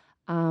serious.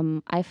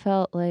 I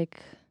felt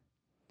like,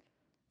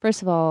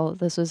 first of all,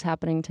 this was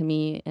happening to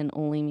me and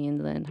only me in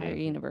the entire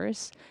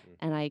universe.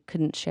 And I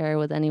couldn't share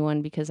with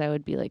anyone because I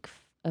would be like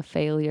a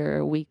failure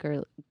or weak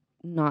or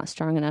not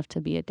strong enough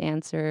to be a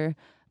dancer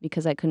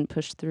because I couldn't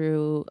push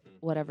through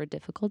whatever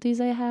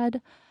difficulties I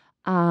had.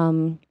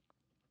 And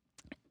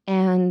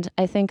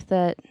I think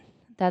that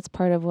that's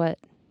part of what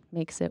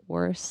makes it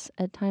worse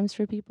at times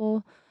for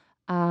people.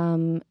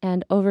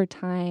 And over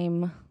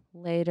time,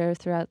 later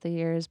throughout the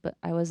years, but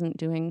I wasn't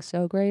doing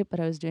so great,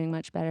 but I was doing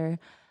much better.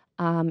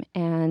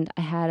 And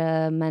I had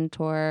a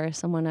mentor,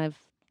 someone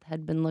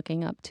had been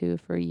looking up to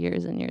for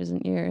years and years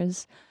and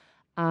years,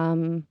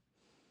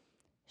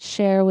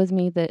 share with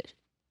me that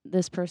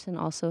this person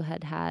also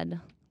had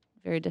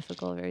very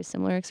difficult, very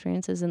similar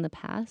experiences in the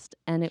past.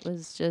 And it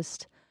was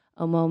just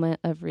a moment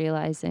of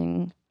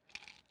realizing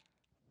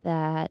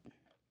that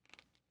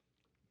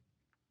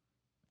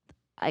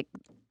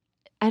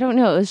I don't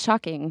know, it was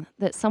shocking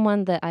that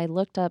someone that I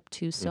looked up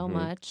to so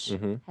much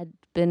had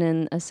been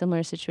in a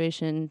similar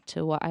situation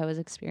to what I was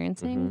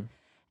experiencing.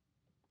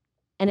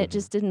 And it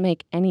just didn't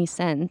make any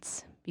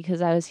sense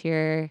because I was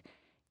here,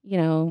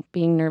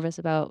 being nervous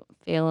about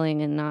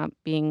failing and not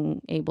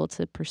being able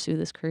to pursue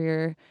this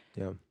career.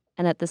 Yeah.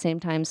 And at the same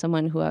time,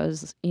 someone who I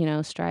was,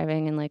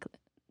 striving and like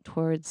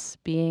towards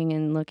being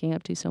and looking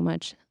up to so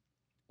much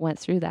went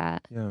through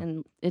that. Yeah.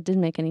 And it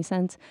didn't make any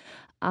sense.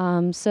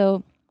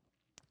 So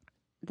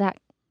that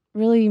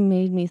really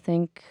made me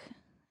think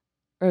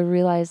or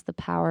realize the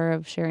power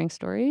of sharing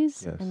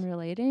stories and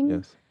relating.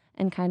 Yes.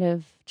 And kind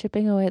of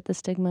chipping away at the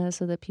stigma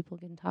so that people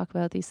can talk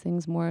about these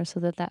things more, so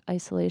that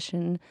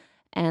isolation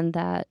and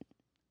that,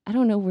 I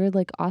don't know, weird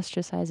like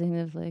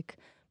ostracizing of like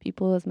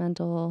people with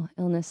mental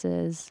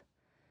illnesses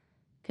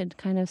could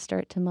kind of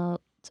start to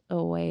melt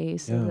away,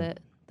 so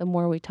that the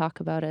more we talk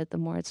about it, the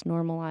more it's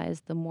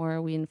normalized, the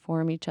more we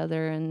inform each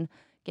other and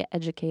get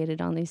educated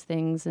on these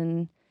things.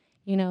 And,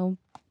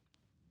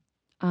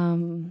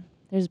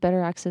 there's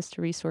better access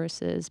to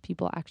resources.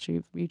 People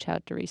actually reach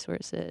out to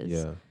resources.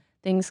 Yeah.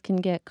 Things can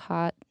get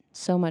caught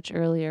so much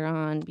earlier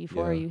on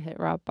before you hit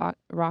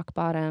rock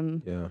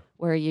bottom,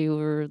 where you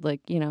were like,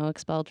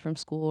 expelled from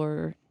school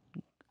or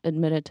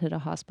admitted to the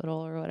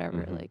hospital or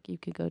whatever. Like you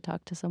could go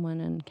talk to someone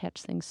and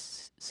catch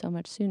things so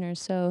much sooner.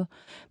 So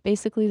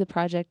basically the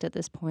project at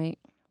this point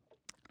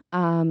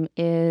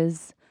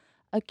is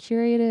a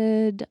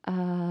curated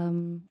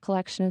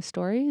collection of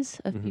stories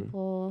of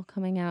people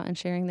coming out and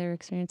sharing their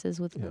experiences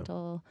with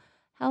mental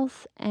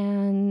health.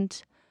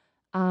 And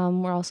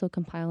we're also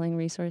compiling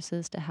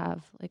resources to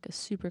have like a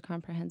super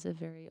comprehensive,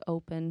 very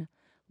open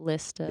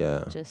list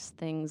of just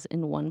things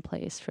in one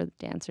place for the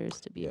dancers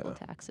to be able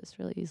to access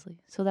really easily.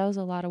 So that was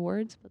a lot of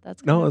words, but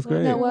that's kind of it's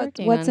great. Now,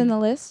 working what's on. in the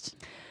list?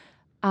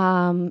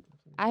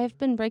 I've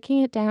been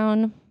breaking it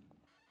down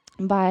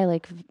by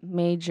like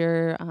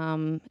major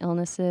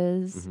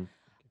illnesses.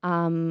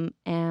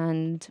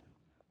 And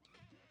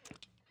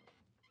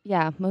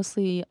yeah,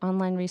 mostly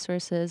online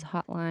resources,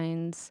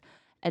 hotlines,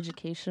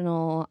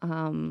 educational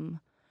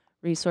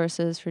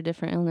resources for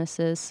different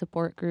illnesses,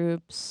 support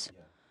groups,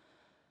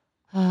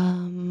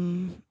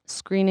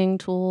 screening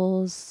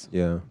tools.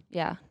 Yeah.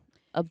 Yeah,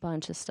 a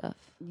bunch of stuff.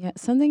 Yeah,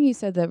 something you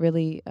said that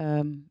really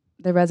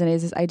that resonates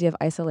is this idea of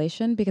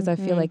isolation, because I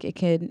feel like it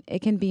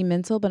can be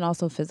mental but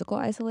also physical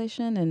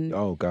isolation, and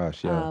Oh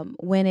gosh, yeah.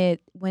 when it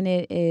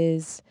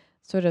is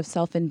sort of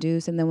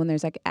self-induced, and then when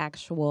there's like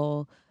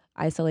actual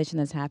isolation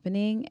that's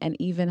happening, and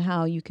even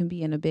how you can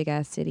be in a big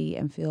ass city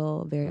and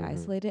feel very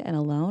isolated and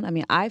alone. I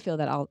mean, I feel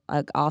that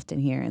often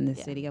here in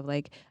this city of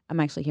like I'm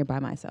actually here by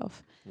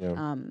myself.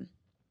 Yeah.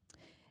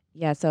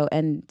 Yeah, so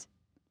and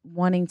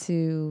wanting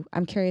to,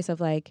 I'm curious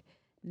of like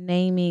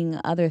naming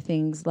other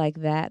things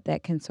like that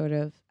that can sort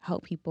of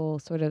help people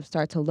sort of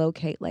start to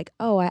locate like,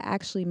 oh, I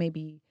actually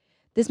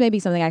this may be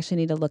something I actually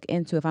need to look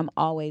into if I'm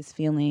always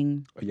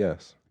feeling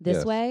Yes. this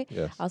yes, way.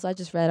 Yes. Also, I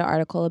just read an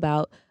article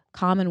about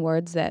common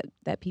words that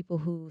people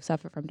who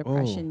suffer from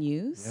depression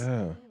use,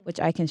 Yeah. which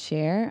I can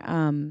share.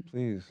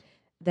 Please.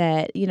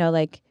 That, you know,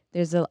 like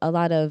there's a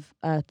lot of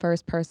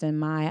first person,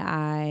 my,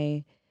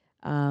 I,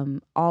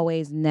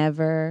 always,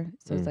 never.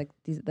 So it's like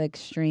the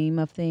extreme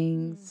of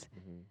things.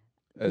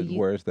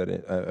 Words that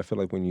I feel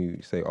like when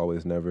you say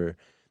always never,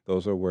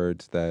 those are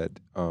words that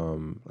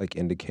like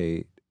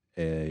indicate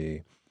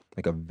a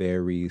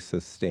very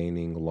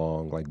sustaining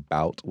long like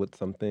bout with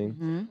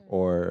something,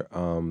 or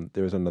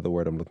there's another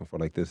word I'm looking for,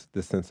 like this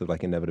sense of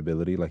like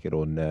inevitability, like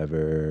it'll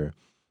never,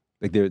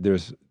 like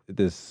there's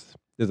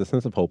a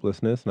sense of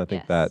hopelessness, and I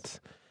think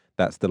Yes.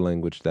 that's the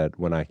language that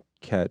when I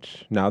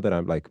catch, now that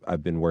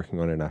I've been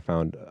working on it and I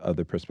found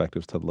other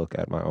perspectives to look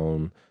at my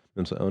own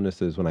mental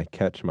illnesses, when I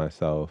catch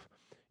myself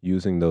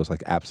using those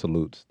like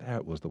absolutes,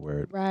 that was the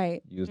word.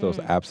 Right. Use those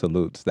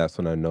absolutes. That's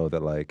when I know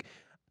that like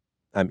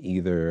I'm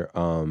either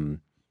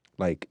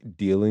like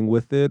dealing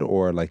with it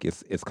or like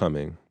it's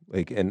coming.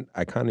 Like, and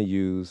I kind of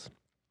use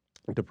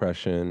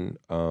depression.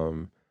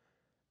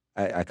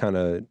 I kind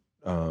of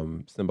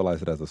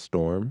symbolize it as a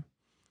storm,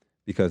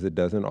 because it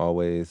doesn't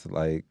always,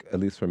 like, at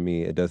least for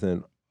me, it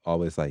doesn't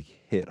always like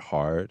hit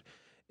hard.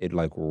 It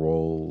like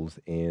rolls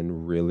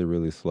in really,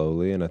 really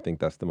slowly. And I think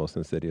that's the most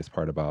insidious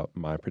part about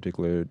my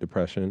particular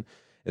depression,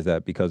 is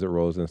that because it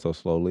rolls in so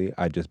slowly,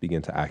 I just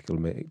begin to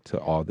acclimate to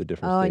all the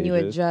different Oh, stages. and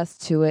you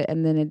adjust to it,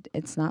 and then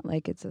it's not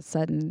like it's a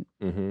sudden.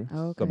 Mm-hmm.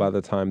 Oh, So okay. by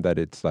the time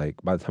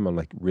I'm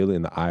like really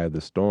in the eye of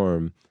the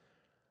storm,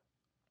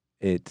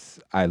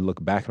 I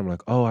look back and I'm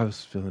like, oh, I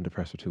was feeling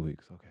depressed for 2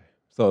 weeks. Okay.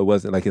 So it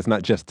wasn't like, it's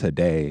not just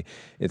today.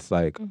 It's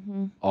like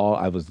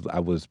I was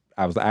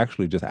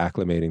actually just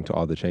acclimating to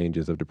all the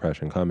changes of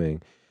depression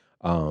coming,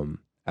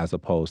 as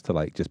opposed to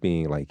like just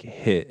being like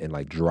hit and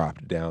like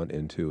dropped down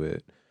into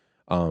it.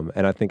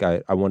 And I think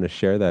I want to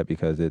share that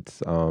because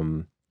it's,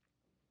 you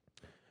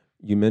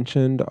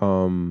mentioned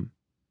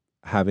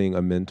having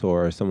a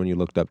mentor or someone you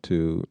looked up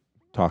to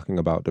talking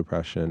about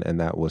depression, and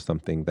that was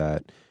something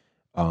that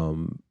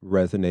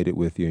resonated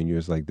with you, and you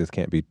was like, this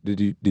can't be. Did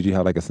you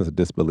have like a sense of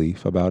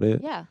disbelief about it?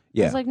 Yeah. I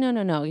Yeah. was like,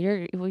 no,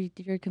 you're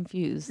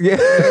confused. Yeah.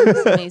 You're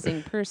this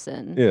amazing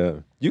person. Yeah,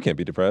 you can't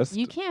be depressed.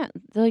 You can't,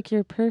 like,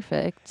 you're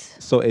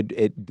perfect. So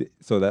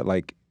so that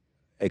like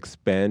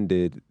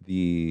expanded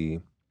the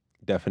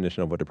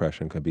definition of what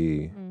depression could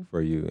be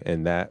for you,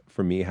 and that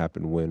for me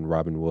happened when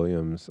Robin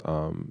Williams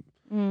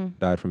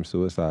died from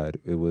suicide.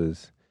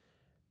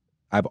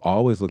 I've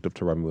always looked up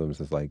to Robin Williams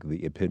as like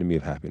the epitome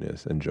of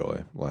happiness and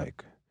joy.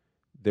 Like,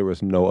 there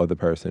was no other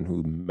person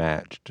who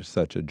matched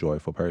such a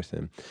joyful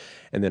person.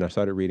 And then I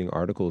started reading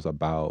articles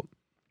about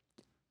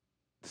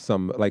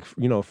some, like,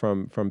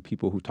 from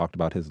people who talked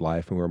about his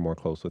life and who were more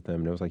close with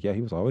him. And it was like, yeah,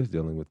 he was always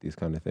dealing with these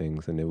kind of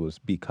things. And it was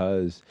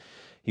because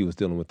he was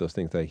dealing with those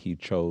things that he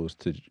chose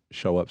to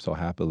show up so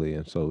happily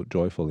and so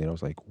joyfully. And I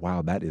was like,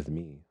 wow, that is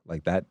me.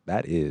 Like that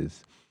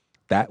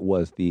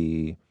was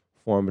the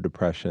form of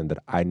depression that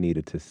I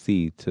needed to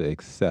see to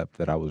accept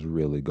that I was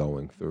really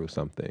going through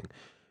something,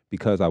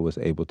 because I was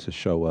able to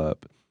show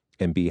up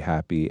and be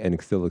happy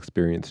and still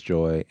experience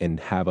joy and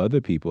have other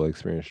people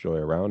experience joy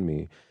around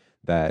me,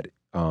 that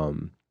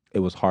it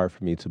was hard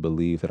for me to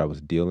believe that I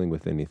was dealing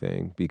with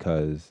anything,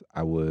 because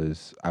I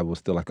was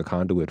still like a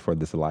conduit for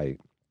this light.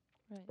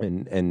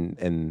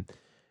 Right.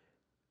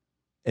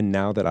 And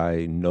now that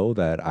I know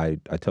that, I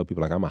tell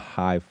people like I'm a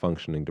high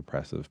functioning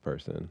depressive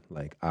person.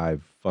 Like, I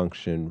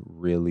function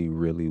really,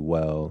 really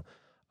well,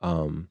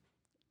 to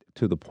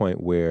the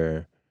point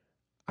where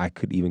I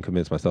could even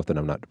convince myself that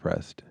I'm not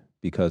depressed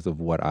because of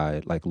what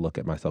I like look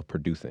at myself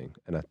producing.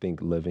 And I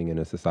think living in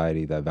a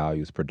society that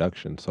values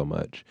production so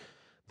much,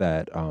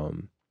 that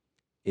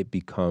it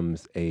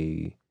becomes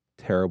a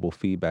terrible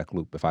feedback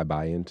loop if I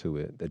buy into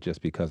it, that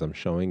just because I'm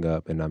showing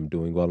up and I'm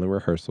doing well in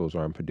rehearsals,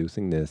 or I'm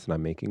producing this and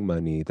I'm making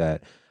money,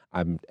 that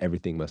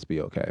everything must be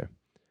okay.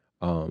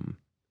 And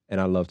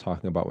I love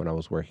talking about when I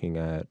was working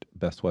at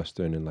Best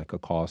Western in like a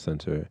call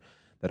center,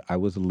 that I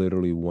was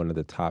literally one of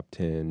the top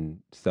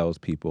 10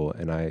 salespeople,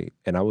 and I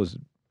was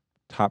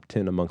top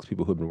 10 amongst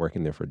people who've been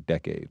working there for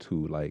decades,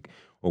 who like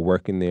were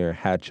working there,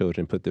 had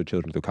children, put their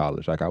children through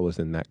college. Like I was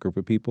in that group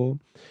of people.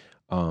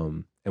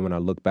 And when I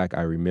look back,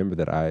 I remember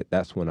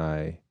that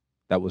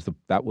was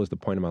the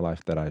point in my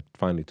life that I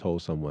finally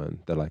told someone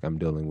that like I'm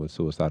dealing with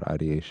suicidal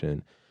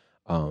ideation.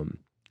 Um,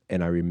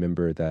 and I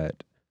remember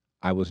that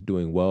I was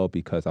doing well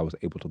because I was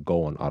able to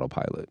go on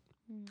autopilot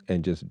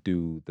and just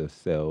do the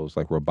sales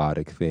like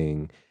robotic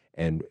thing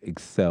and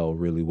excel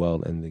really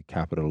well in the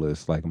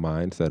capitalist like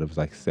mindset of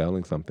like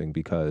selling something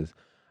because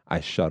I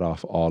shut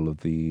off all of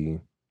the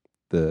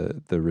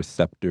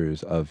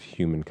receptors of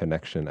human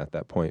connection at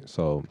that point.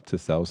 So to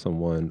sell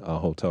someone a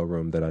hotel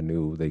room that I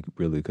knew they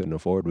really couldn't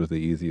afford was the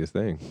easiest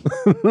thing.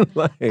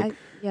 Like,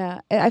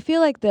 I feel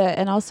like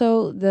and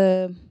also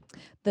the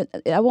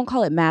I won't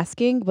call it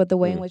masking, but the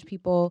way in which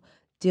people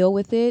deal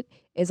with it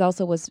is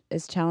also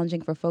is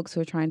challenging for folks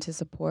who are trying to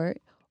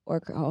support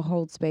or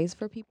hold space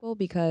for people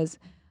because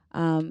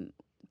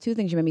two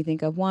things you made me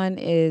think of. One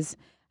is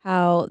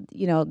how,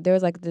 there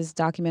was like this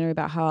documentary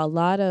about how a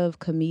lot of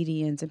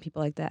comedians and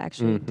people like that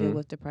actually deal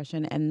with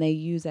depression, and they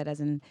use that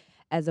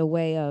as a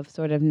way of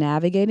sort of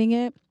navigating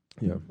it.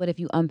 Yeah. But if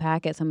you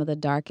unpack it, some of the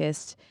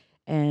darkest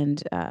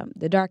minds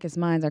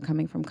are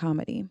coming from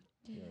comedy.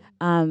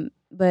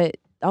 But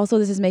also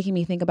this is making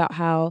me think about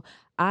how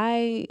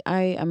I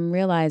am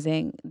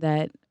realizing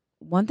that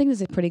one thing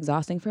that's pretty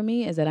exhausting for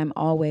me is that I'm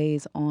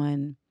always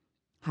on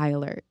high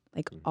alert,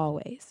 like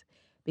always.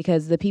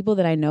 Because the people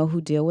that I know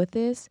who deal with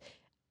this,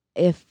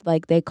 if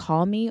like they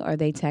call me or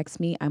they text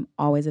me, I'm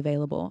always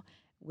available,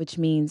 which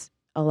means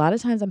a lot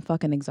of times I'm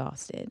fucking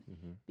exhausted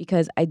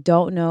because I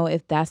don't know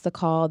if that's the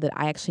call that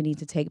I actually need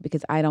to take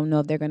because I don't know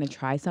if they're going to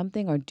try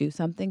something or do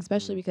something,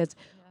 especially because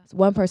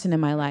one person in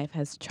my life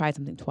has tried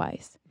something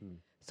twice.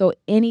 So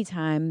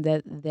anytime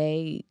that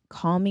they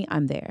call me,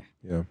 I'm there.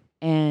 Yeah.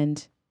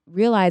 And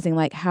realizing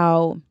like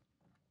how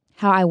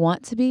I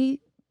want to be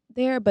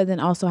there, but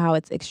then also how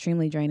it's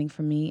extremely draining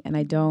for me, and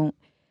I don't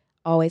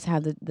always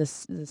have the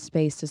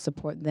space to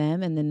support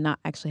them, and then not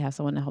actually have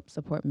someone to help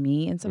support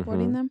me in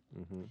supporting them.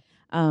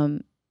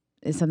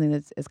 Is something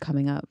that's is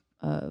coming up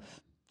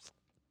of.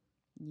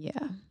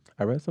 Yeah.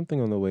 I read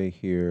something on the way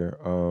here.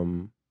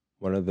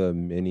 One of the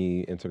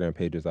many Instagram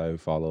pages I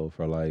follow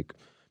for like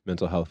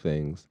mental health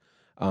things,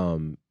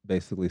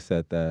 basically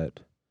said that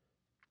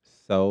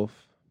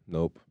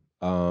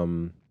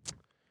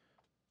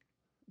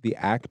the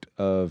act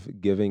of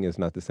giving is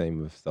not the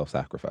same as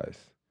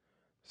self-sacrifice.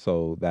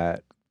 So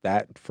that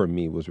for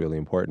me was really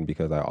important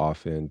because I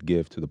often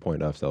give to the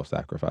point of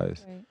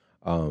self-sacrifice.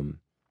 Right.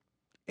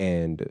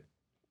 And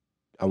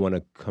I want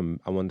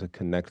to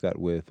connect that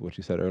with what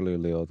you said earlier,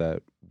 Leo,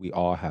 that we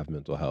all have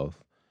mental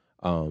health.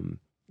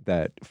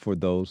 That for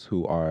those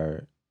who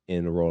are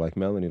in a role like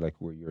Melanie, like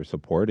where you're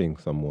supporting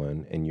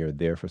someone and you're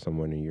there for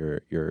someone and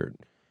you're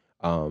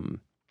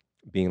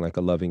being like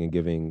a loving and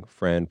giving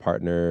friend,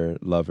 partner,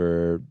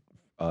 lover,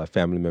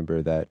 family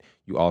member, that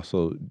you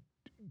also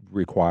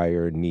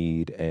require,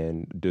 need,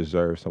 and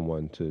deserve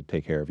someone to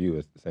take care of you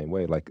is the same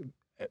way. Like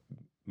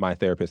my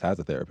therapist has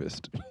a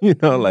therapist,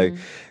 like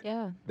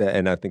Yeah. that.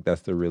 And I think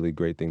that's the really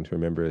great thing to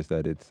remember is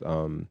that it's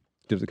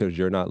just because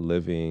you're not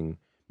living,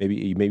 maybe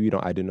you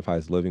don't identify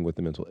as living with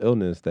the mental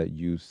illness, that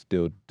you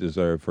still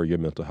deserve for your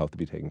mental health to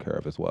be taken care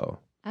of as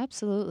well.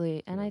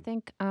 Absolutely. And Yeah. I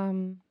think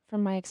from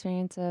my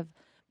experience of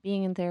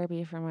being in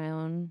therapy for my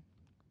own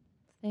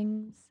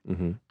things,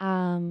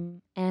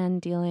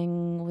 and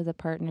dealing with a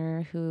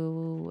partner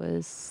who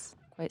was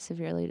quite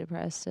severely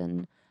depressed,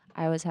 and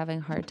I was having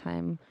a hard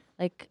time.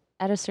 Like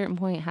at a certain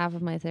point, half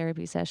of my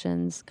therapy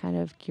sessions kind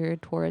of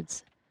geared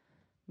towards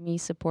me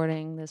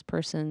supporting this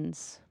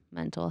person's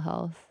mental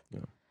health.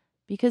 Yeah.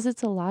 Because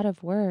it's a lot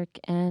of work,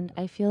 and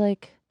I feel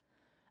like,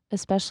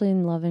 especially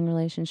in loving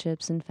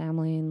relationships and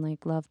family and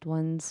like loved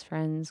ones,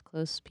 friends,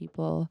 close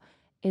people,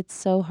 it's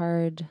so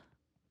hard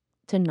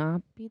to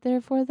not be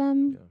there for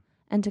them. Yeah.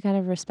 And to kind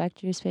of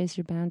respect your space,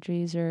 your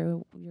boundaries,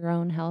 or your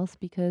own health,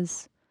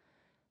 because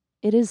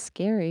it is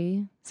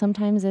scary.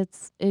 Sometimes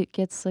it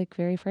gets like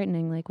very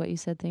frightening, like what you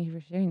said. Thank you for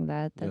sharing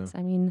that. That's,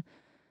 I mean,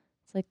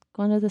 it's like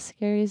one of the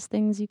scariest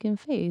things you can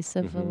face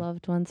of a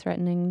loved one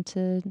threatening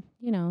to,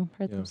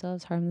 hurt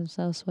themselves, harm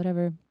themselves,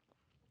 whatever.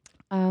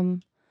 Yeah,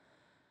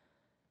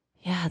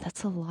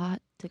 that's a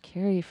lot to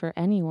carry for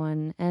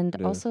anyone. And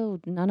It is. also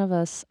none of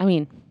us, I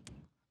mean,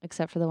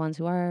 except for the ones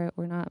who are,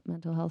 we're not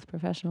mental health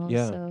professionals.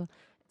 Yeah. So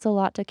it's a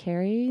lot to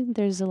carry.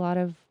 There's a lot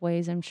of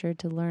ways, I'm sure,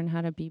 to learn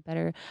how to be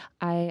better.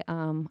 I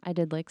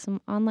did like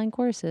some online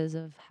courses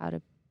of how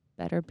to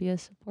better be a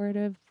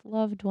supportive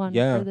loved one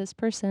for this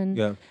person.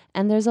 Yeah.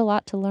 And there's a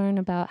lot to learn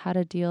about how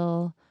to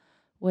deal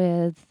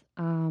with,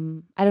 I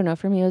don't know,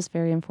 for me it was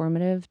very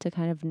informative to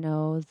kind of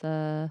know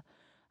the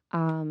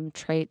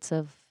traits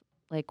of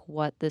like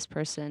what this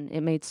person,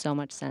 it made so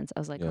much sense. I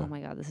was like, Yeah. oh my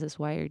God, this is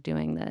why you're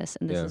doing this,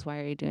 and this Yeah. is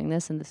why you're doing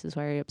this, and this is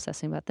why you're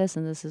obsessing about this,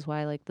 and this is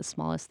why like the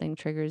smallest thing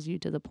triggers you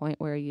to the point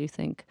where you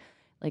think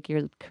like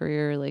your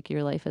career, like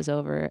your life is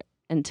over.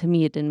 and to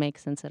me it didn't make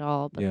sense at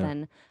all. But Yeah.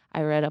 then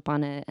I read up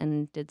on it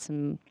and did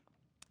some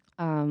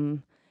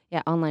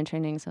online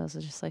training. So I was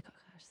just like, oh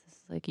gosh, this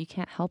is like, you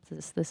can't help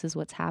this. This is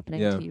what's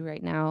happening Yeah. to you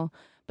right now.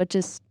 But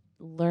just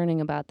learning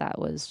about that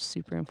was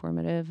super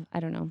informative. I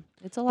don't know.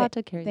 It's a lot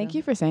to carry. Thank though.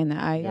 you for saying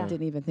that. I Yeah.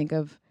 didn't even think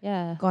of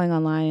Yeah. going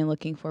online and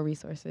looking for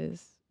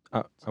resources.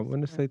 I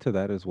want to say to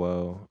that as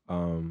well,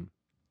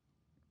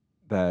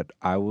 that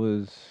I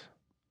was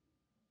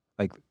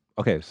like,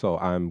 okay, so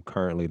I'm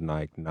currently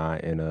like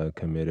not in a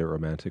committed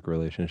romantic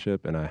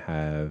relationship, and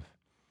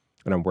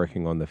I'm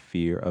working on the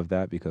fear of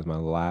that because my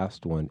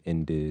last one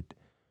ended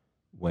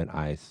when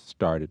I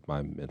started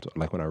my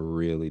like when I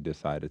really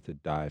decided to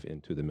dive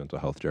into the mental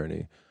health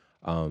journey.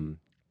 Um,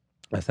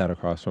 I sat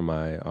across from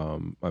my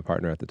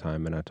partner at the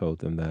time, and I told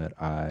them that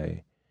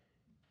I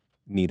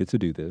needed to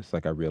do this.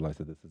 Like I realized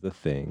that this is a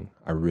thing.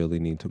 I really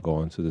need to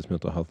go into this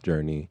mental health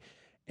journey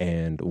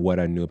and what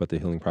I knew about the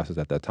healing process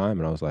at that time.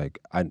 And I was like,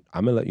 I'm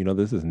gonna let you know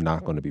this is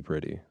not gonna be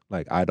pretty.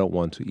 Like I don't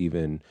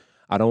even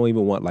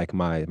want like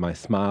my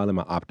smile and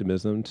my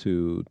optimism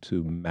to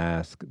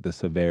mask the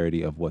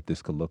severity of what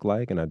this could look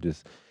like. And I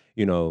just,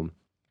 they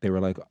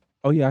were like,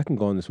 oh yeah, I can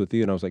go on this with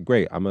you. And I was like,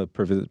 great, I'm gonna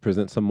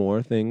present some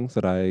more things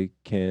that I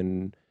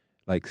can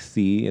like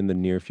see in the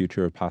near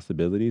future of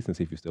possibilities and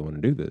see if you still want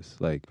to do this.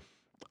 Like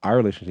our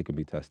relationship can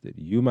be tested.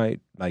 You might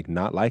like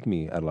not like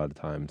me at a lot of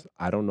times.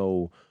 I don't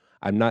know.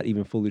 I'm not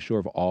even fully sure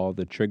of all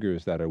the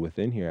triggers that are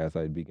within here as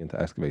I begin to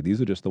excavate.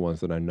 These are just the ones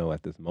that I know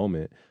at this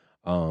moment.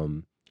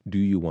 Do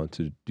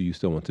you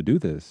still want to do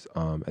this?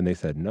 And they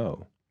said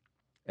no.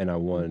 And I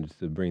wanted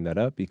to bring that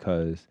up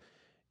because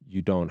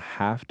you don't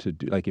have to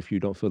do, like, if you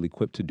don't feel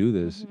equipped to do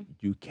this,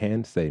 you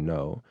can say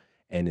no.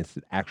 And it's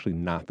actually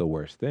not the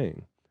worst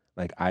thing.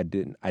 Like I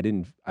don't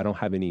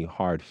have any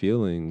hard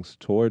feelings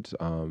towards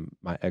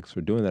my ex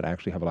for doing that. I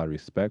actually have a lot of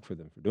respect for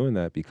them for doing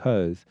that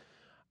because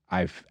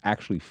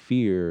actually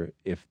fear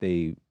if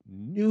they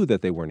knew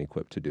that they weren't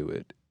equipped to do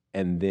it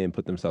and then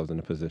put themselves in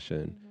a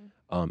position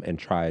and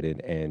tried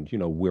it and,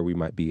 where we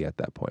might be at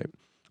that point.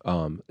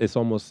 It's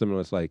almost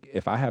similar. It's like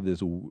if I have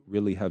this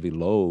really heavy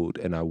load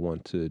and I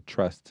want to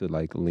trust to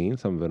like lean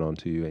some of it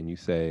onto you and you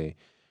say,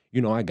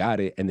 I got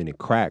it, and then it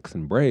cracks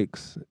and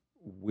breaks,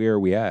 where are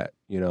we at,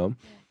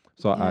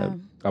 So Yeah.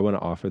 I want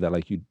to offer that,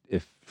 like,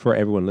 if for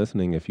everyone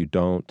listening, if you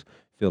don't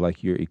feel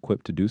like you're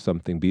equipped to do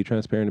something, be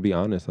transparent and be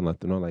honest and let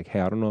them know, like, hey,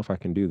 I don't know if I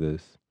can do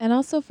this. And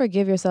also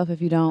forgive yourself if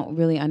you don't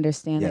really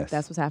understand like Yes.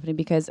 that's what's happening.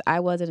 Because I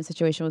was in a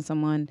situation with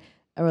someone,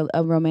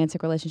 a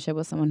romantic relationship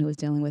with someone who was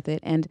dealing with it,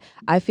 and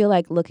I feel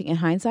like looking in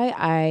hindsight,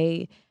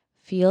 I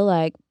feel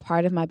like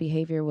part of my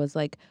behavior was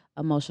like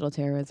emotional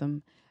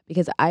terrorism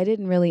because I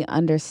didn't really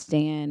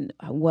understand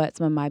what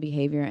some of my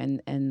behavior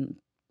and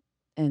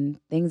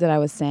things that I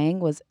was saying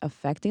was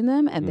affecting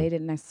them, and they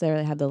didn't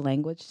necessarily have the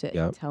language to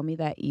Yep. tell me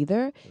that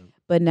either. Yep.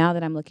 But now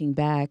that I'm looking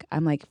back,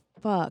 I'm like,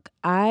 fuck,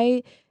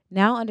 I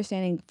now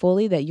understanding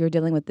fully that you're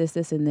dealing with this,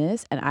 this, and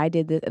this, and I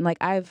did this, and like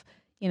I've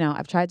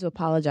tried to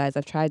apologize,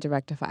 I've tried to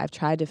rectify, I've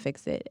tried to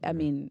fix it. I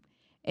mean,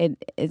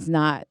 it's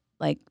not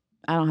like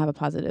I don't have a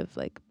positive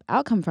like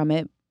outcome from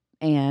it,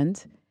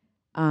 and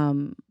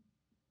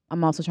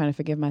I'm also trying to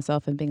forgive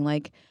myself and being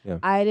like, Yeah.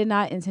 I did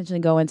not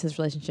intentionally go into this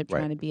relationship Right.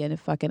 trying to be a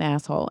fucking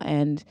asshole,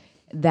 and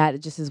that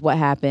just is what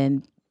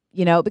happened,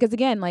 because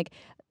again, like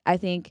I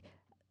think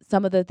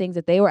some of the things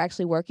that they were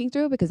actually working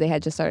through because they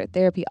had just started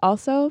therapy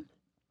also,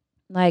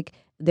 like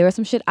there was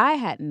some shit I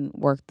hadn't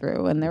worked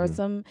through, and there was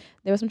some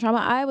trauma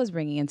I was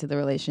bringing into the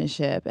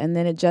relationship, and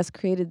then it just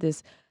created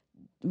this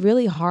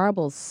really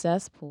horrible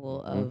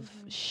cesspool of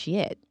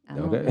shit. I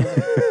don't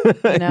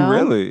Okay. know.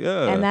 Really?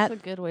 Yeah. And That's a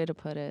good way to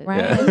put it. right,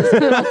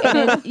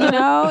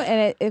 Yeah.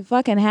 and it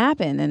fucking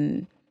happened,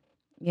 and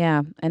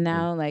yeah, and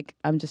now like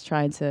I'm just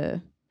trying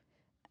to,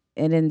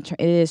 it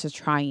is just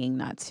trying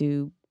not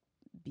to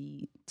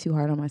be too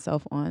hard on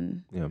myself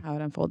on Yeah. how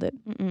it unfolded.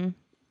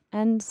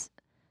 And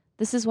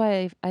this is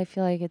why I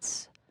feel like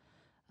it's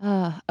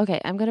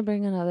okay. I'm gonna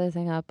bring another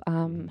thing up.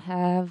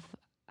 Have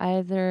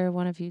either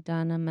one of you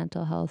done a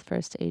mental health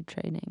first aid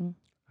training?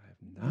 I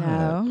have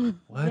not. No.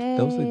 What?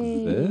 Those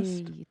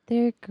exist? Yay.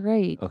 They're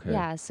great. Okay.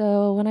 Yeah.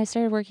 So when I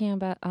started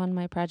working on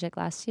my project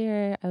last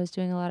year, I was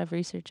doing a lot of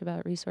research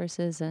about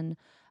resources and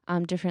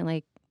different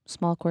like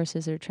small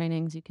courses or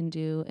trainings you can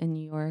do in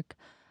New York.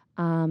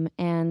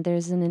 And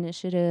there's an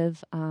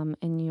initiative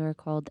in New York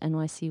called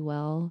NYC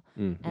Well,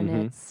 and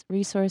it's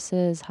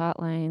resources,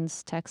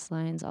 hotlines, text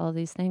lines, all of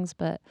these things.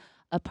 But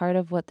a part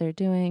of what they're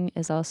doing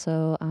is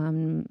also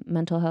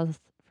mental health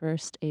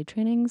first aid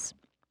trainings,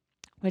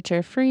 which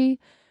are free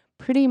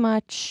pretty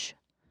much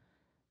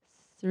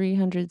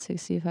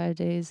 365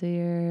 days a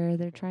year.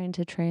 They're trying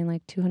to train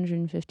like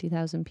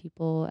 250,000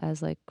 people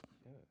as like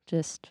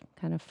just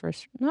kind of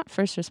not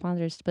first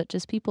responders, but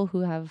just people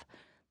who have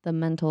the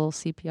mental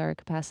CPR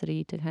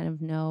capacity to kind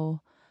of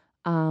know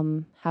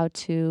how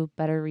to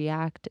better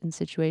react in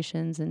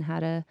situations and how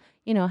to,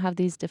 have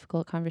these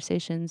difficult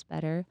conversations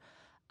better.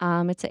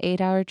 It's an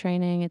 8-hour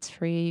training. It's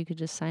free. You could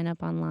just sign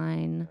up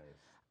online.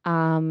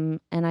 And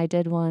I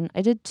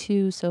did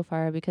two so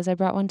far because I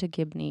brought one to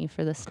Gibney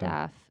for the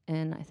staff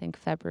in, I think,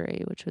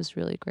 February, which was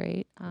really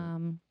great.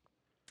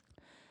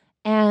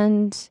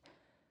 And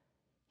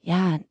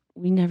yeah,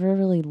 we never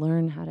really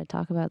learn how to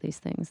talk about these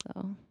things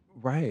though.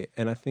 Right.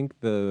 And I think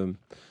the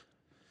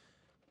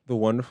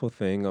wonderful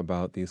thing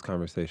about these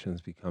conversations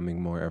becoming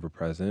more ever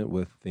present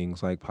with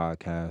things like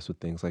podcasts, with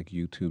things like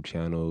YouTube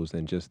channels,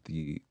 and just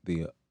the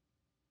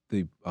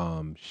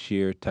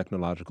sheer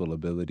technological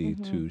ability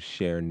to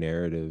share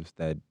narratives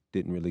that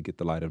didn't really get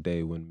the light of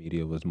day when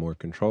media was more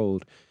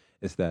controlled,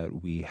 is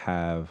that we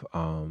have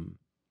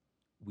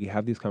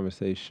these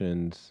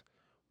conversations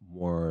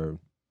more,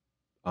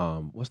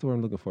 what's the word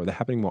I'm looking for? They're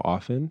happening more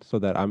often, so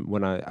that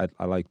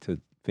I like to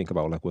think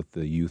about like what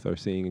the youth are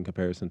seeing in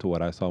comparison to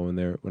what I saw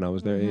when I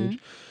was their age.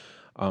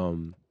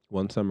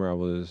 One summer I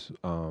was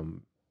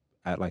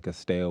at like a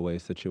stay away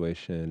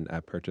situation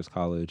at Purchase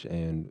College,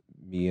 and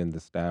me and the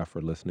staff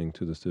were listening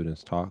to the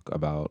students talk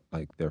about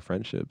like their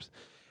friendships.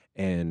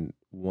 And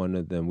one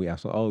of them, we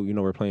asked, "Oh,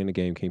 we're playing a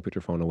game. Can you put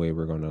your phone away?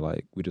 We're gonna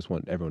we just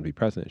want everyone to be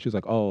present." She was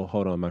like, "Oh,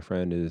 hold on, my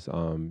friend is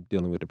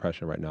dealing with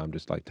depression right now. I'm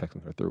just like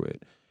texting her through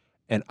it."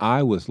 And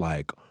I was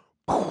like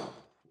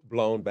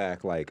blown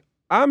back, like,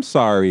 I'm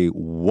sorry,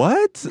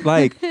 what?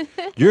 Like,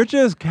 you're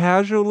just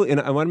casually,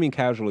 and when I mean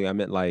casually, I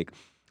meant like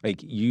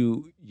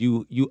you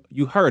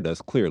heard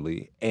us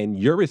clearly, and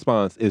your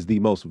response is the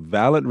most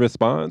valid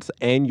response,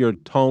 and your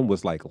tone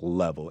was like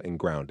level and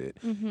grounded.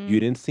 You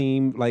didn't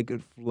seem like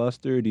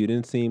flustered. You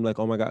didn't seem like,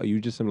 oh my God. You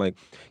just seemed like,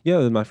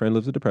 yeah, my friend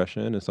lives with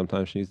depression, and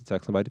sometimes she needs to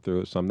text somebody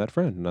through it. So I'm that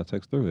friend, and I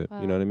text through it.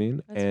 You know what I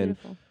mean? That's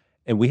beautiful.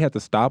 And we had to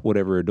stop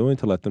whatever we're doing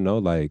to let them know,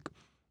 like,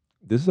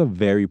 this is a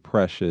very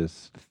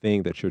precious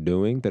thing that you're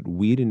doing that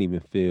we didn't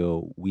even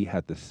feel we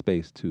had the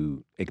space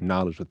to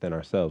acknowledge within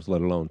ourselves,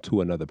 let alone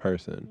to another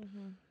person.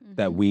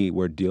 That we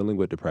were dealing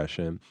with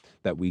depression,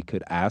 that we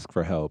could ask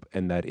for help,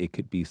 and that it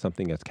could be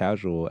something as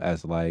casual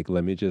as like,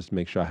 let me just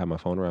make sure I have my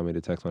phone around me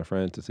to text my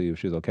friend to see if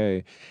she's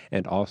okay.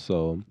 And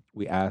also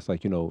we asked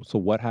like, so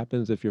what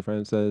happens if your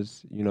friend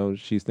says,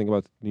 she's thinking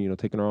about,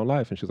 taking her own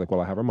life? And she's like,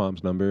 well, I have her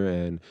mom's number,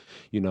 and,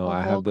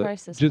 I have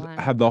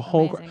the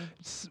whole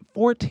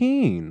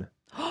 14.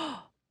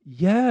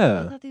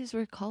 Yeah. I thought these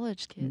were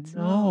college kids.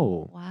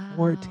 No. Wow.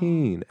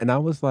 14. And I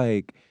was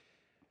like,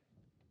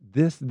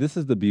 this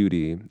is the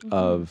beauty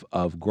of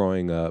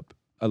growing up,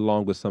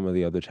 along with some of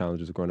the other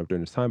challenges of growing up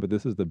during this time. But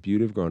this is the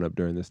beauty of growing up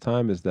during this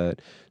time, is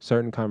that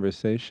certain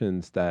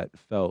conversations that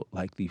felt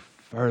like the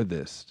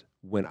furthest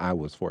when I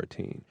was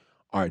 14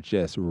 are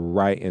just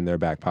right in their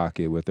back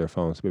pocket with their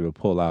phones to be able to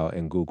pull out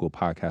and Google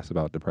podcasts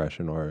about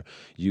depression or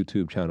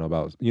YouTube channel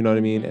about, you know what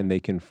I mean? And they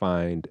can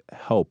find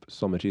help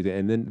so much easier.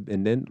 And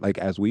then like,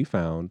 as we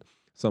found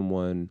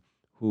someone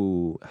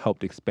who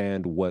helped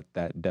expand what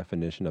that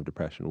definition of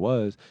depression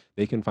was,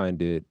 they can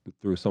find it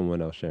through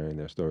someone else sharing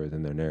their stories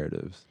and their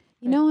narratives.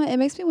 You know what? It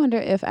makes me wonder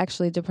if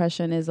actually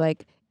depression is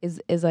like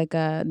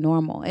a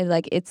normal.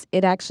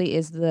 It actually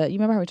is you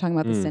remember how we were talking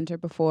about the center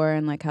before,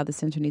 and like how the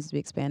center needs to be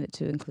expanded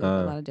to include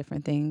a lot of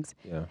different things.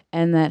 Yeah.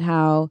 And that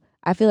how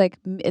I feel like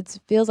it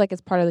feels like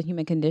it's part of the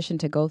human condition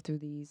to go through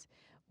these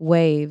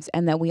waves,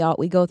 and that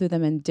we go through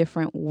them in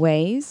different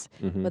ways,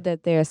 but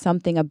that there's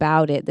something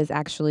about it that's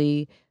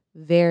actually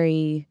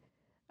very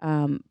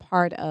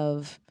part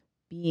of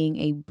being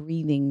a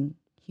breathing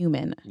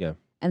human. Yeah.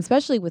 And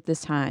especially with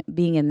this time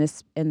being in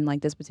this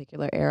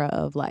particular era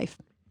of life.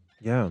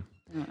 Yeah.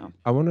 I don't know.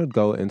 I want to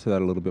go into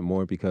that a little bit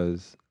more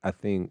because I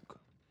think,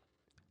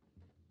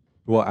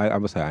 well, I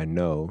would say I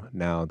know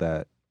now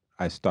that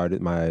I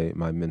started my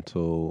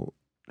mental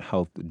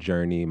health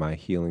journey, my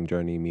healing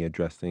journey, me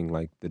addressing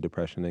like the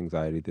depression,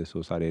 anxiety, the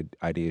suicide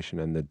ideation,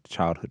 and the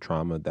childhood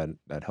trauma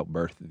that helped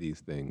birth these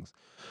things.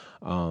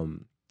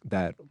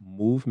 That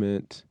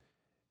movement,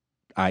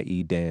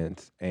 i.e.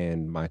 dance,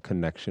 and my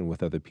connection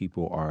with other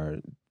people are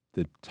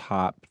the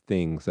top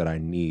things that I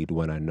need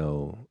when I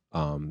know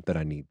that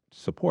I need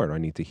support, or I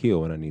need to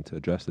heal, and I need to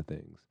address the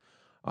things.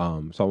 So I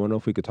want to know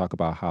if we could talk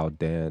about how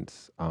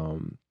dance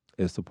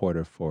is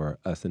supportive for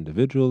us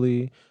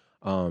individually,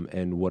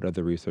 and what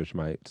other research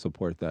might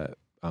support that,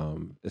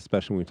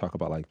 especially when we talk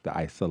about like the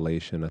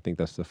isolation. I think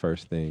that's the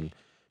first thing.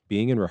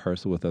 Being in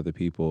rehearsal with other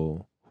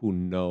people who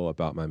know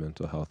about my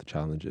mental health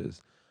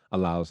challenges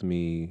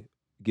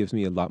gives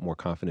me a lot more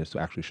confidence to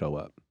actually show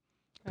up,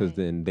 because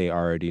then they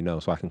already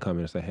know. So I can come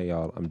in and say, hey,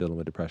 y'all, I'm dealing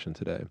with depression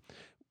today.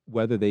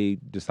 Whether they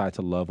decide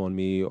to love on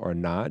me or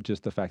not,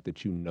 just the fact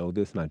that you know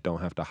this and I don't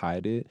have to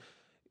hide it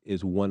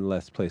is one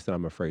less place that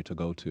I'm afraid to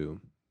go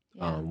to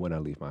when I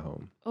leave my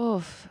home.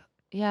 Oof.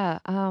 Yeah.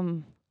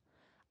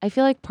 I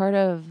feel like part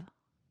of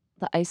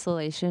the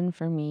isolation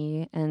for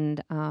me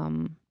and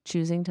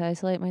choosing to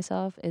isolate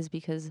myself is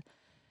because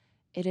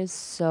it is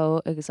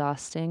so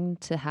exhausting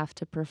to have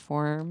to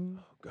perform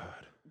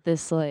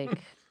this like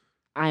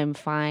I'm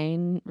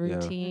fine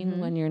routine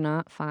when you're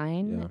not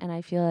fine. And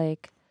I feel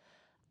like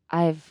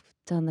I've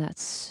done that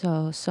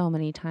so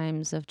many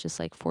times of just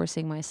like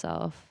forcing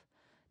myself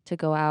to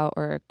go out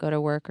or go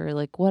to work or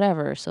like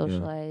whatever,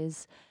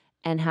 socialize,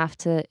 and have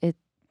to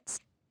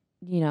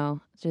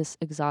just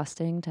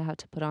exhausting to have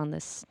to put on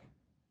this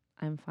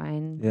I'm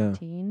fine Yeah.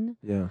 routine.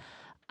 Yeah.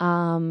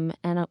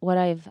 And what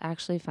I've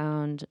actually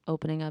found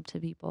opening up to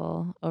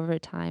people over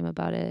time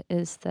about it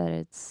is that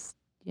it's,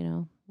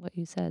 what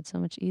you said, so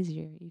much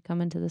easier. You come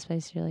into the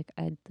space, you're like,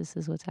 this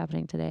is what's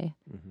happening today.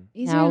 Mm-hmm.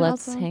 Easier Now and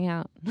let's also, hang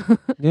out.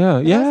 Yeah. I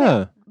would say-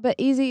 Yeah. but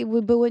easy.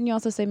 But wouldn't you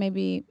also say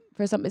maybe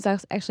for some it's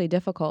actually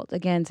difficult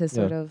again to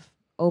sort of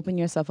open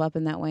yourself up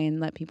in that way and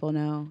let people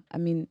know? I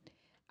mean,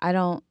 I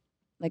don't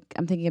like.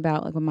 I'm thinking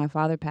about like when my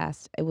father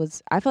passed. I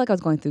feel like I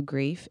was going through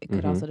grief. It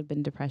could Mhm. also have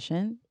been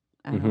depression.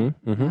 I don't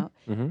Mm-hmm. know.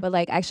 Mm-hmm. But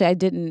like actually, I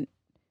didn't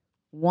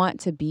want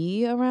to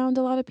be around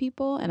a lot of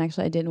people, and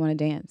actually, I didn't want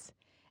to dance.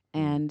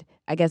 And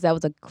I guess that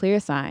was a clear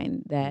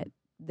sign that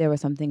there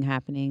was something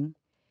happening.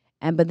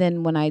 But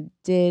then when I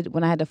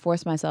had to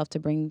force myself to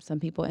bring some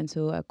people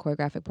into a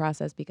choreographic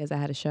process because I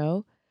had a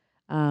show,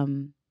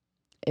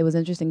 it was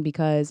interesting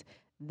because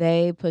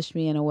they pushed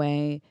me in a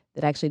way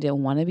that I actually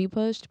didn't want to be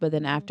pushed. But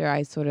then after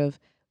I sort of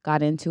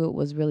got into it,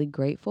 was really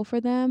grateful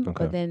for them.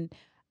 Okay. But then,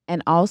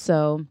 and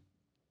also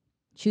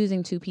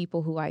choosing two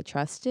people who I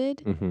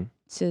trusted Mm-hmm.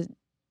 to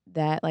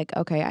that, like,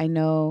 okay, I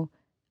know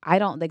I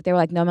don't like, they were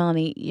like, no,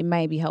 Melanie, it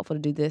might be helpful to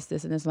do this,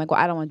 this, and this. I'm like, well,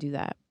 I don't want to do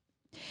that.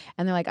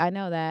 And they're like, I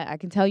know that. I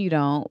can tell you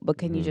don't, but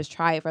can you Mhm. just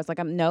try it first? Like,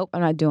 nope,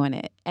 I'm not doing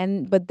it.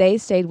 But they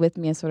stayed with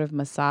me and sort of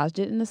massaged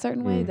it in a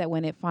certain way that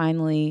when it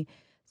finally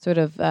sort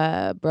of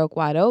broke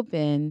wide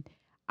open,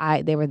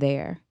 they were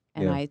there.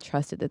 And Yeah. I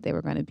trusted that they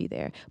were going to be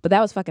there. But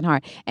that was fucking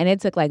hard. And it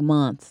took like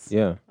months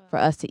Yeah. for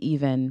us to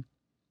even,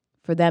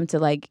 for them to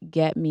like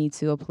get me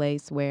to a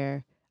place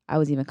where I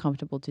was even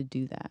comfortable to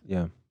do that.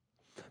 Yeah.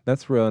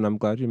 That's real. And I'm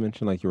glad you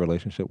mentioned like your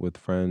relationship with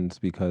friends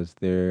because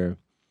there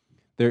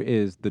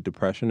is the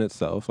depression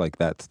itself. Like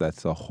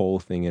that's a whole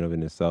thing in of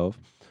in itself.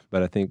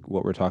 But I think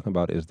what we're talking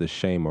about is the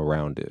shame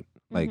around it.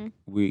 Like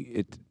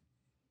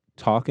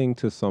talking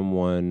to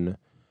someone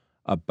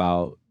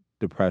about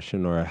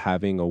depression or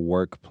having a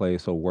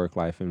workplace or work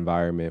life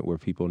environment where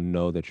people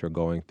know that you're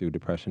going through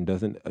depression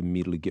doesn't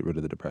immediately get rid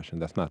of the depression.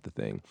 That's not the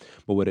thing.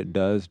 But what it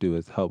does do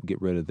is help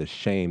get rid of the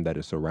shame that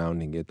is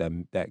surrounding it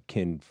that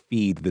can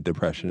feed the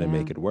depression and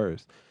make Yeah. it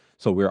worse.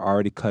 So we're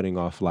already cutting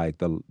off like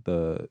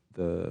the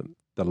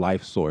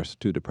life source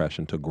to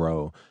depression to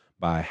grow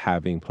by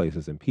having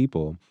places and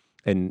people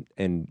and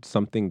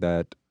something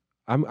that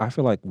I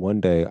feel like one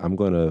day I'm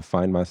going to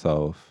find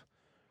myself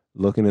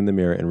looking in the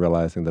mirror and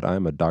realizing that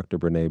I'm a Dr.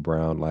 Brene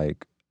Brown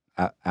like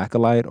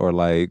acolyte or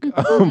like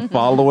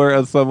follower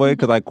of some way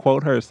because I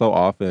quote her so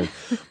often.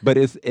 But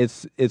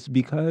it's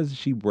because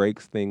she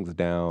breaks things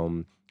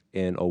down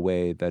in a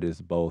way that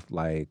is both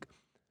like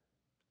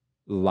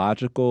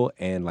logical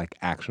and like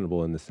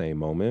actionable in the same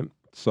moment.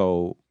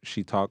 So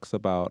she talks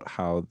about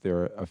how there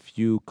are a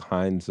few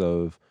kinds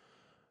of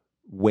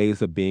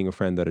ways of being a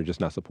friend that are just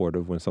not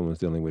supportive when someone's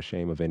dealing with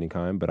shame of any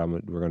kind, but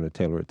we're going to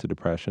tailor it to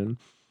depression.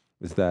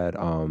 Is that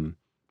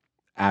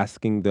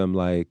asking them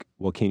like,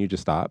 well, can you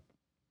just stop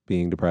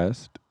being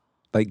depressed?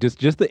 Like just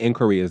the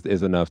inquiry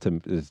is enough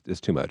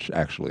is too much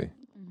actually.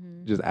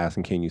 Just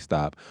asking, can you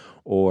stop?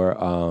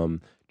 Or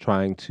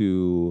trying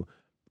to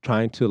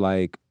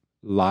like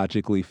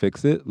logically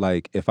fix it.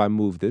 Like if I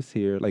move this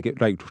here, like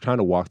trying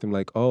to walk them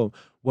like, oh,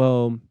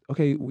 well,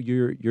 okay,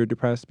 you're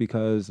depressed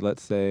because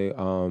let's say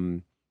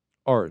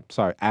or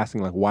sorry,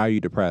 asking like why are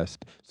you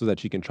depressed so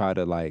that you can try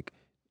to like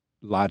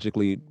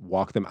logically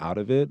walk them out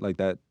of it. Like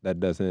that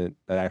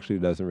actually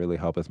doesn't really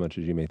help as much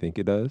as you may think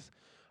it does.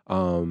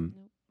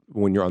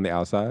 When you're on the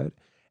outside.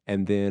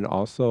 And then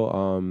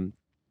also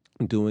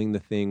doing the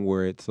thing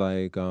where it's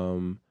like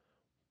trying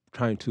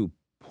to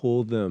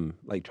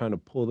trying to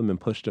pull them and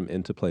push them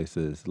into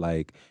places,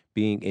 like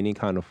being any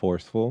kind of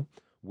forceful.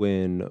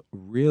 When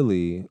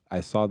really,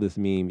 I saw this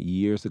meme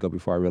years ago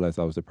before I realized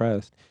I was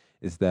depressed,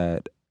 is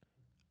that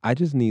I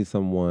just need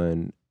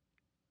someone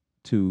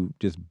to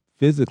just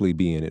physically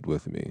be in it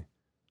with me.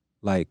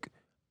 Like,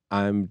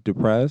 I'm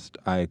depressed.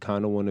 I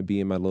kind of want to be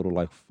in my little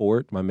like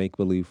fort, my make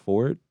believe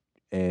fort.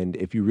 And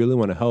if you really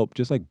want to help,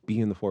 just like be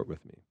in the fort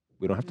with me.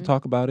 We don't have to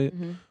talk about it.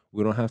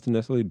 We don't have to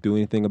necessarily do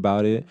anything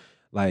about it.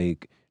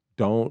 Like,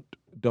 don't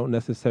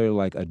necessarily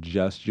like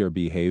adjust your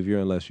behavior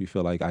unless you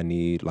feel like I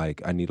need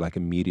like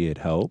immediate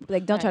help.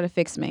 Like, don't try to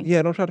fix me.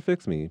 Yeah, don't try to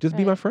fix me. Just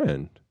be my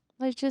friend.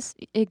 Like just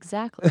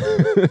exactly.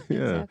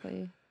 Yeah.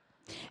 Exactly.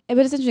 But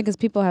it's interesting because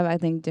people have, I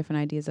think,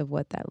 different ideas of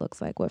what that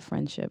looks like, what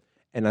friendship.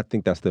 And I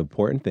think that's the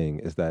important thing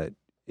is that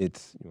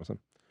it's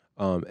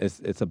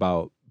it's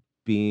about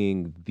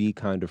being the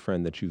kind of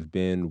friend that you've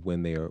been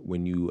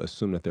when you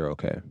assume that they're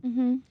okay.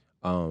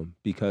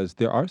 Because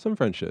there are some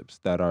friendships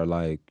that are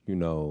like,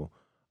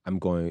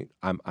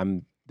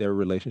 I'm their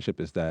relationship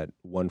is that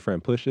one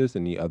friend pushes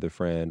and the other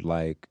friend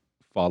like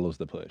follows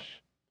the push.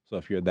 So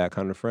if you're that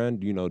kind of friend,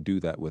 do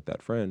that with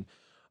that friend.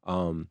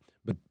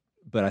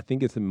 But I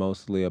think it's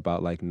mostly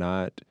about like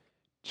not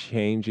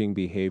changing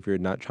behavior,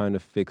 not trying to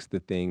fix the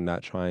thing,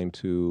 not trying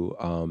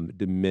to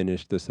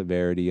diminish the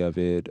severity of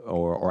it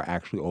or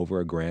actually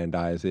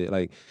over-aggrandize it.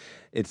 Like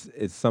it's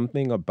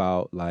something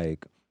about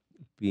like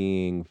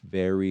being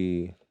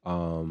very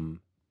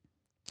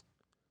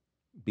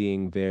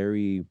being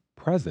very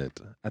present.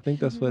 I think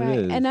that's what it Right.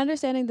 is. And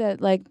understanding that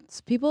like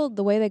people,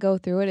 the way they go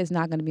through it is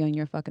not going to be on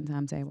your fucking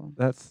timetable.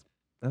 That's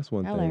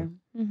one Tell thing.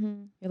 her. Mm-hmm.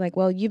 You're like,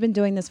 well, you've been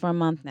doing this for a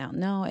month now.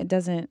 No, it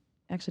doesn't.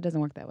 Actually,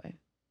 doesn't work that way.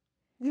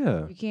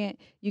 Yeah.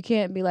 You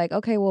can't be like,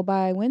 okay, well,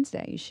 by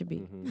Wednesday you should be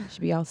Mhm. you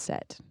should be all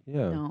set.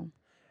 Yeah. No.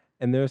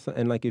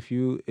 And like if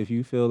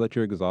you feel that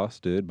you're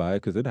exhausted by it,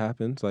 because it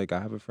happens. Like I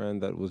have a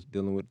friend that was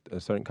dealing with a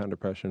certain kind of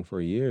depression for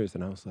years,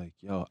 and I was like,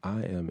 yo,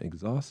 I am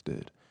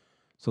exhausted.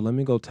 So let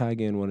me go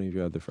tag in one of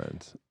your other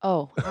friends.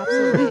 Oh,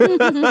 absolutely.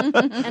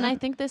 And I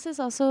think this is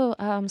also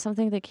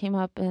something that came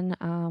up in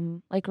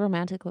like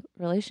romantic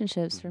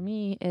relationships for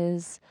me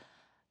is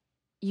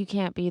you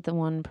can't be the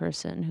one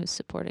person who's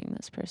supporting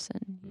this person,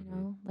 you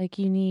know? Like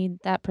you need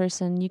that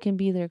person. You can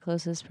be their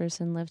closest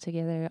person, live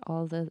together,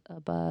 all the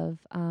above,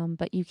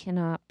 but you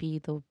cannot be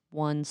the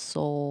one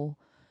sole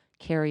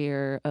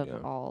carrier of Yeah.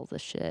 all the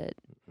shit.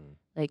 Mhm.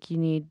 Like you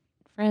need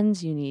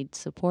friends, you need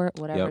support,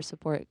 whatever Yep.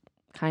 support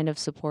kind of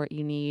support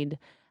you need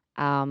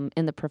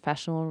in the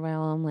professional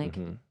realm, like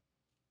Mhm.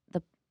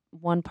 the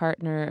one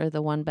partner or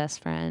the one best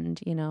friend,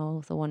 you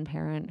know, the one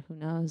parent, who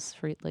knows,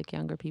 for like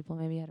younger people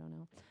maybe, I don't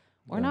know.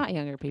 Or Yeah. not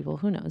younger people,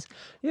 who knows.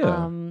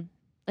 Yeah.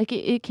 Like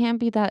it can't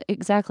be that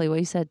exactly what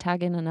you said,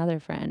 tag in another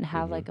friend,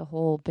 have Mhm. like a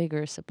whole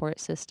bigger support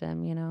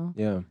system, you know?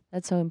 Yeah.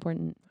 That's so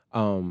important.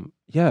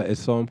 Yeah,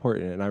 it's so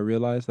important. And I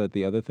realized that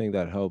the other thing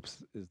that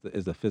helps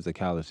is the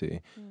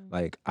physicality.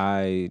 Like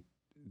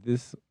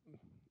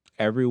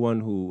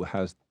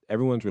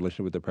everyone's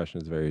relationship with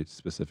depression is very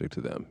specific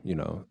to them,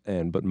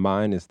 but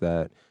mine is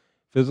that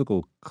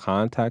physical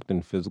contact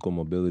and physical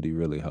mobility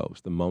really helps.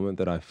 The moment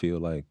that I feel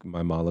like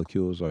my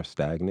molecules are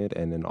stagnant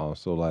and then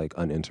also like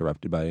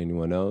uninterrupted by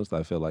anyone else,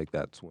 I feel like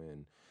that's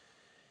when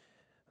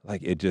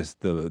like it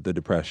just the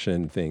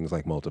depression things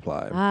like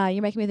multiply.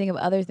 You're making me think of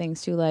other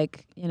things too.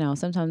 Like,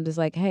 sometimes it's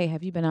like, hey,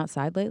 have you been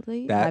outside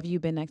lately? That- Have you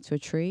been next to a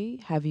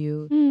tree? Have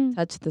you Mm.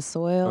 touched the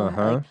soil?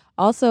 Uh-huh. Like,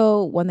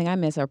 also, one thing I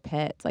miss are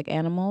pets. Like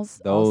animals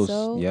Those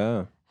also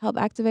yeah. help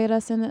activate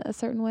us in a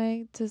certain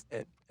way.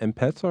 And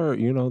pets are,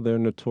 they're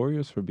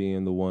notorious for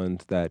being the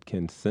ones that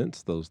can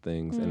sense those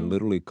things and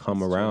literally come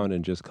That's true. around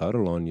and just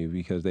cuddle on you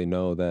because they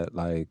know that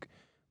like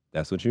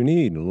that's what you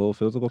need, a little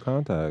physical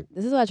contact.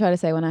 This is what I try to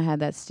say when I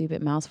had that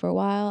stupid mouse for a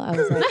while. I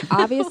was like,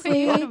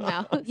 obviously, You had a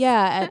mouse?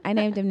 yeah. I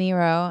named him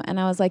Nero, and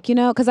I was like,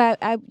 because I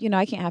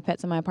can't have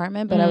pets in my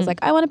apartment, but I was Mm. like,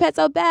 I want a pet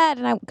so bad,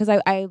 and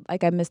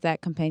I missed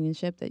that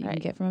companionship that you can Right.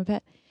 get from a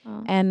pet.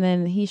 Oh. And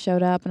then he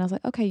showed up, and I was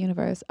like, okay,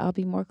 universe, I'll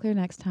be more clear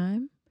next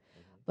time.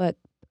 But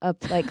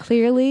like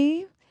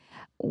clearly,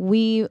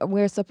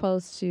 we're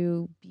supposed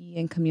to be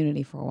in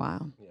community for a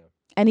while. Yeah.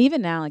 And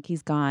even now, like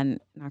he's gone.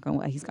 Not gonna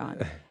lie, he's gone.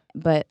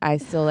 But I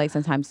still like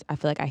sometimes I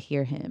feel like I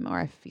hear him or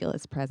I feel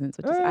his presence,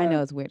 which is I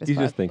know it's weird as He's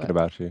fuck. just thinking but-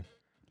 about you.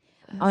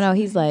 Oh no,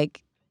 he's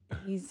like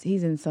he's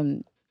in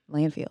some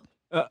landfill.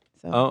 Uh,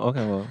 So Oh,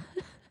 okay, well.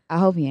 I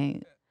hope he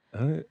ain't.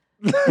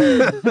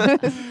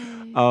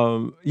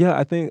 Yeah,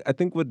 I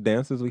think with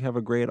dances we have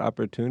a great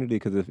opportunity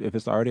because if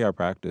it's already our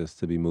practice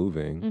to be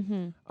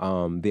moving,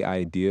 the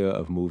idea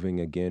of moving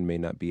again may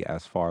not be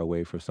as far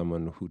away for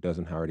someone who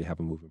doesn't already have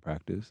a moving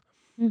practice.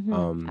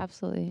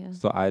 Absolutely, yeah.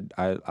 So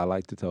I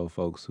like to tell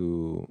folks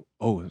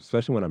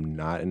especially when I'm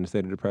not in a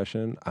state of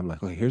depression, I'm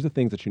like, okay, here's the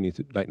things that you need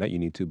to, like, not you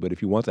need to, but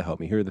if you want to help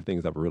me, here are the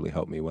things that really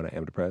help me when I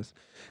am depressed.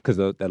 Because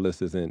that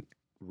list isn't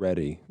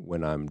ready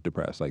when I'm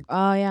depressed. Like,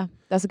 Oh yeah,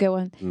 that's a good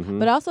one. mhm.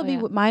 But also Oh, be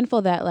yeah.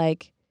 mindful that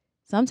like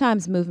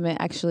sometimes movement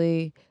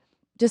actually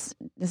just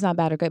it's not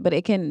bad or good, but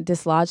it can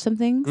dislodge some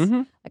things.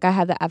 Mhm. Like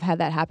I've had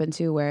that happen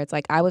too, where it's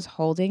like I was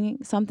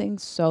holding something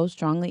so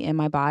strongly in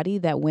my body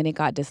that when it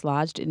got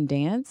dislodged in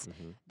dance,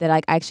 Mhm. that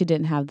like I actually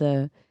didn't have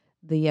the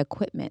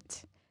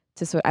equipment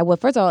to sort. Well,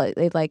 first of all,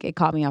 it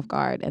caught me off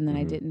guard, and then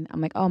I Mhm. didn't.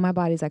 I'm like, oh, my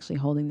body's actually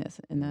holding this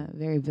in a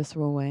very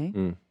visceral way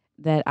Mm.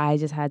 that I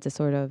just had to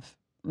sort of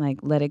like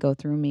let it go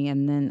through me,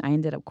 and then I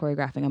ended up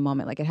choreographing a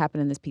moment. Like it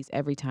happened in this piece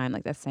every time,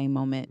 like that same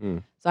moment.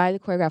 Mm. So I had to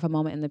choreograph a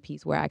moment in the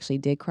piece where I actually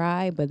did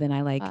cry, but then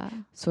I like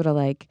sort of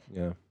like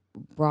Yeah.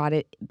 brought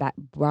it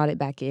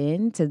back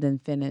in to then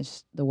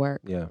finish the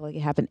work. Yeah. Like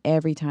it happened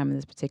every time in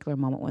this particular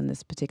moment when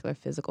this particular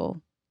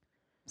physical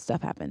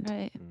stuff happened.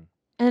 Right. Mm.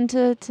 And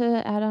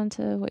to add on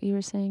to what you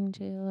were saying,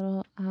 Jay, a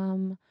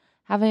little,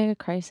 having a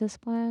crisis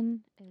plan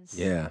is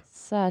Yeah.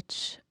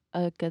 such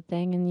a good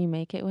thing, and you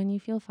make it when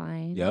you feel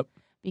fine. Yep.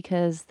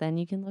 Because then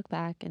you can look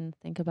back and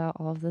think about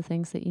all of the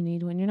things that you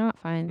need when you're not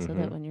fine, so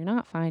that Mhm. when you're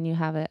not fine, you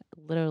have it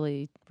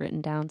literally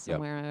written down Yep.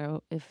 somewhere,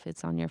 or if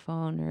it's on your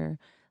phone or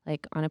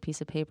like on a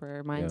piece of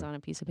paper. Mine's Yeah. on a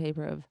piece of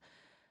paper of,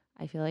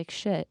 I feel like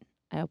shit.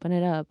 I open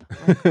it up.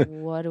 Like,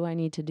 what do I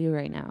need to do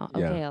right now?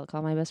 Yeah. Okay, I'll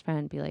call my best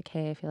friend, be like,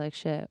 hey, I feel like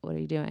shit. What are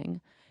you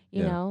doing?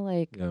 You Yeah. know,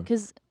 like, Yeah.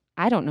 because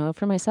I don't know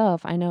for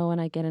myself. I know when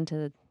I get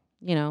into,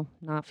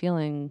 not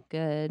feeling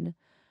good,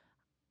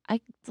 I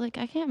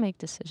can't make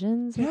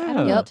decisions. Like, I don't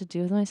know Yeah. what to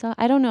do with myself.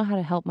 I don't know how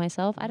to help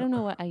myself. I don't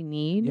know what I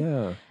need.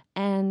 Yeah.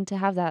 And to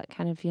have that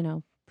kind of,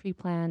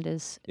 pre-planned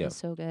is Yep.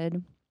 so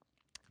good.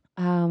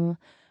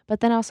 But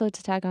then also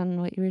to tag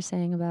on what you were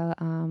saying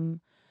about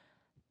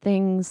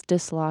things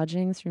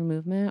dislodging through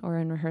movement or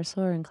in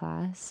rehearsal or in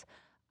class,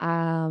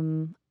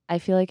 I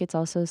feel like it's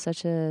also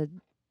such a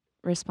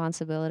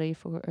responsibility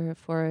for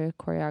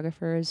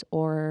choreographers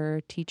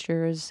or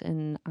teachers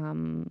and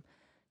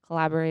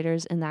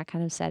collaborators in that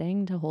kind of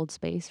setting to hold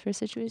space for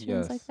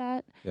situations like Yes.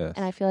 that. Yes.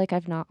 And I feel like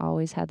I've not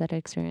always had that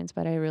experience,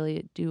 but I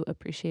really do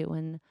appreciate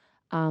when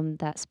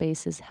that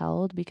space is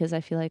held, because I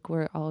feel like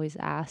we're always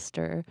asked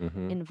or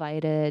Mm-hmm.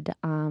 invited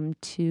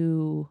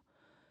to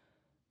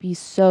be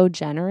so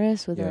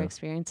generous with our Yeah.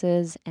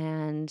 experiences.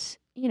 And,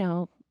 you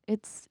know,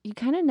 it's, you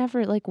kind of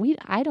never, like,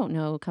 I don't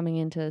know coming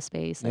into a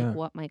space, like, Yeah.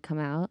 what might come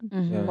out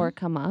Mhm. or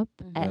come up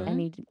at Yeah.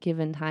 any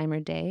given time or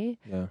day.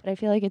 Yeah. But I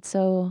feel like it's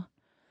so,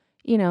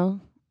 you know,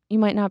 you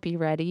might not be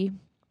ready,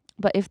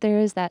 but if there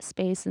is that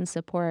space and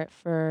support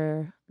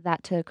for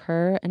that to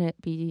occur and it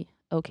be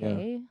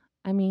okay,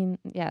 I mean,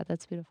 yeah,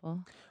 that's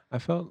beautiful. I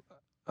felt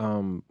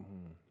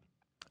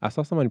I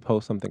saw somebody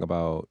post something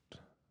about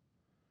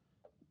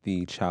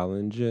the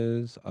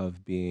challenges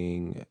of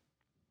being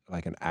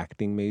like an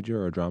acting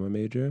major or a drama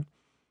major.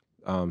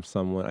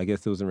 Someone, I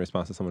guess it was in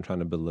response to someone trying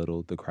to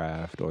belittle the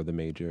craft or the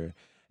major,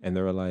 and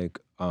they were like,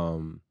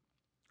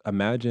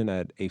 imagine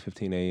at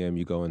 8:15 a.m.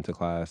 you go into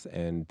class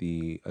and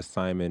the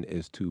assignment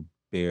is to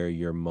bear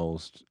your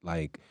most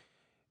like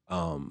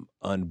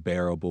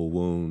unbearable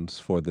wounds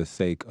for the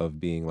sake of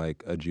being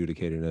like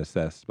adjudicated and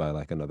assessed by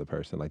like another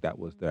person. Like that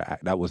was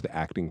that was the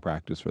acting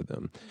practice for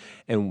them.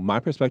 And my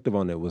perspective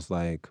on it was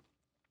like,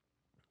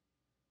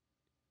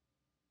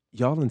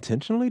 y'all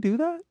intentionally do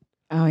that?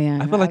 Oh yeah.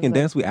 I feel I like was in like,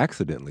 dance we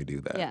accidentally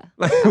do that. Yeah.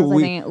 Like I was like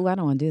we thinking, ooh, I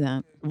don't want to do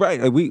that.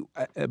 right.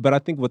 Like but I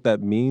think what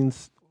that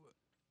means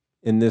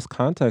in this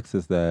context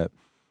is that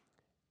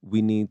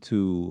we need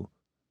to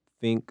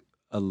think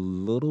a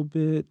little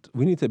bit.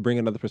 We need to bring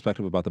another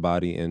perspective about the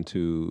body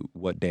into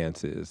what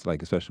dance is,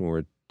 like especially when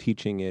we're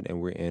teaching it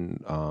and we're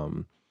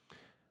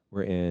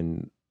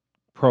in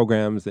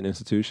programs and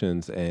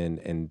institutions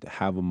and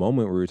have a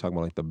moment where we're talking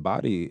about like the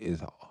body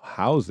is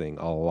housing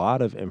a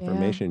lot of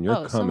information you're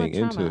Oh, so coming much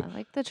into. trauma.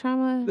 Like the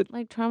trauma, The-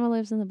 like trauma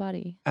lives in the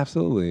body.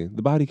 Absolutely,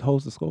 the body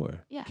holds the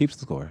score. Yeah. Keeps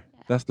the score.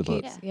 Yeah. That's the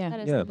book. Keeps, yeah. That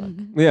is Yeah. the book.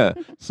 Yeah.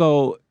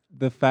 So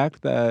the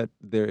fact that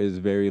there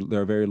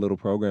are very little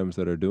programs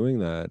that are doing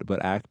that,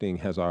 but acting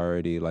has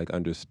already like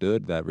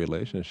understood that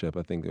relationship.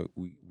 I think that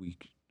we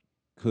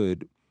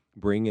could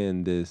bring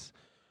in this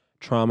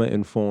trauma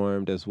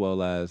informed as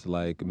well as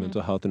like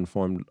mental health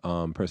informed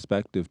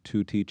perspective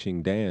to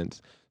teaching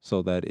dance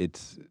so that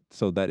it's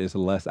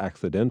less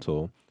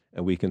accidental,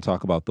 and we can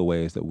talk about the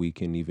ways that we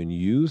can even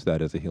use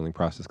that as a healing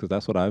process, because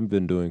that's what I've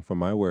been doing for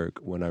my work.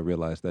 When I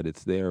realized that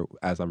it's there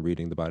as I'm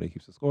reading The Body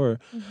Keeps the Score,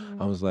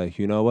 I was like,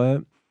 you know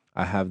what,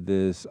 I have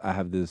this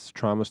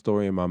trauma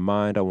story in my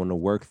mind I want to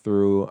work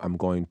through. I'm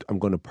going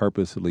to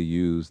purposefully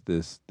use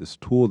this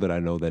tool that I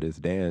know that is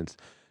dance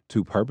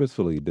to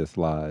purposefully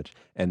dislodge,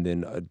 and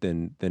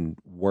then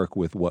work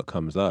with what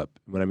comes up.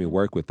 When I mean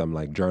work with, I'm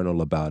like journal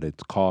about it,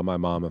 call my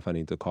mom if I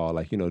need to call,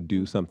 like,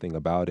 do something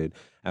about it,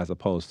 as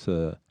opposed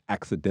to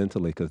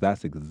accidentally, because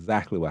that's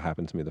exactly what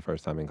happened to me the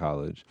first time in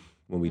college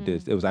when we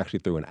did. It was actually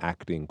through an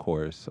acting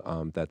course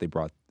that they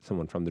brought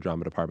someone from the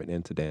drama department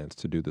into dance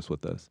to do this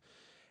with us,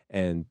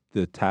 and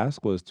the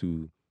task was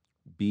to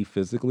be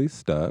physically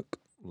stuck,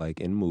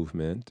 like in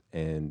movement,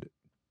 and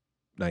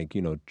like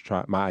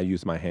I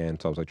used my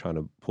hand, so I was like trying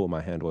to pull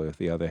my hand away with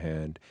the other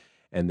hand,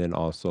 and then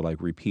also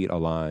like repeat a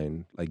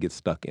line, like get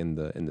stuck in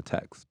the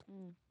text.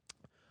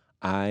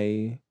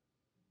 I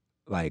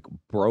like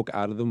broke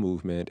out of the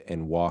movement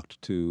and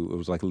walked to, it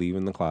was like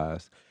leaving the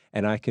class,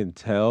 and I can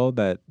tell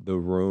that the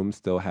room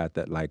still had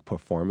that like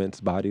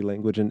performance body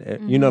language, and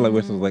like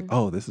which was like,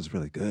 oh, this is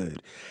really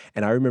good.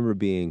 And I remember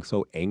being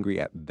so angry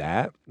at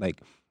that,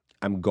 like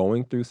I'm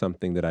going through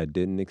something that I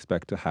didn't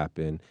expect to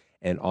happen.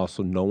 And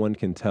also, no one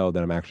can tell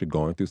that I'm actually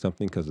going through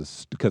something because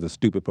of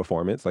stupid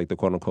performance, like the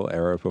quote unquote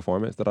era of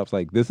performance. That I was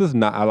like, this is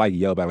not. I like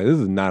yelled back, like, this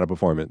is not a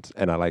performance,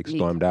 and I like Yeek.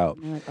 stormed out.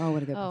 And you're like, oh,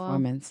 what a good Oh, wow.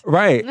 performance.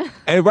 Right,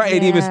 and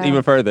Yeah.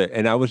 even further.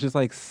 And I was just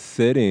like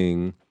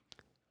sitting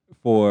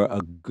for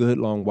a good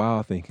long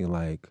while, thinking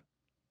like,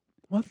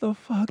 what the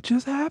fuck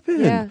just happened?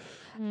 Yeah.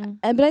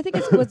 But I think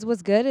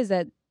what's good is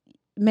that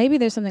maybe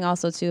there's something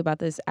also too about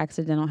this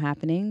accidental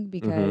happening,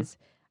 because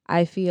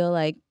I feel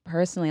like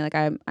personally, like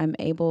I'm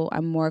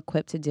more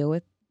equipped to deal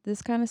with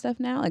this kind of stuff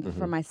now. Like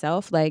for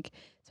myself, like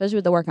especially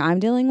with the work I'm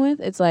dealing with,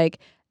 it's like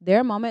there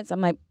are moments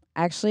I'm like,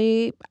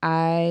 actually,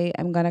 I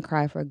am going to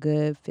cry for a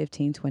good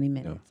 15, 20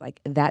 minutes. Like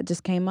that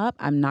just came up.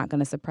 I'm not going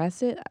to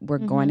suppress it. We're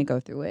going to go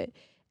through it.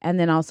 And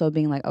then also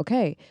being like,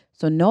 okay,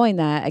 so knowing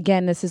that,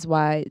 again, this is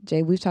why,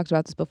 Jay, we've talked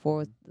about this before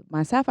with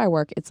my Sapphire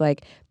work. It's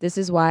like, this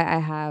is why I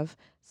have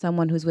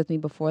someone who's with me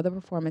before the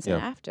performance and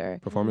after.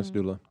 Performance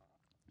doula.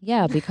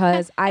 Yeah,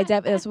 because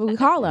that's what we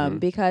call them,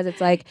 because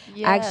it's like,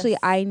 actually,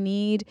 I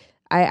need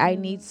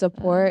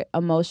support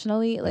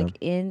emotionally, like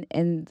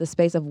in the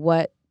space of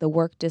what the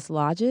work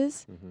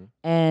dislodges,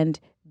 and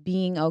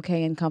being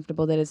okay and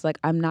comfortable that it's like,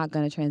 I'm not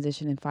going to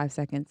transition in 5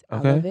 seconds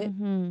out of it.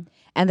 And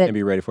that And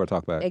be ready for a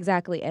talk back.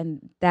 exactly.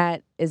 And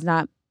that is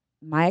not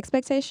my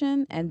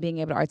expectation, and being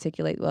able to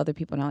articulate with other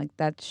people, and like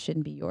that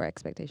shouldn't be your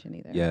expectation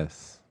either.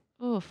 Yes.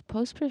 Oof,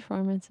 post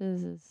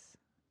performances is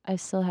I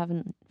still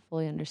haven't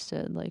fully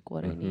understood like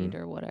what I Mhm. need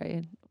or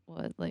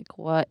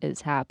what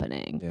is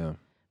happening. Yeah.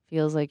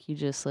 Feels like you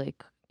just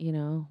like,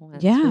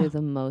 went Yeah. through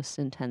the most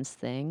intense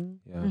thing.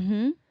 Yeah.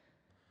 Mm-hmm.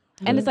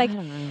 I And it's mean, like, I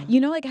don't know.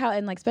 you know, like how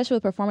in like especially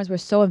with performance, we're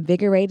so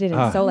invigorated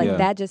and so like yeah.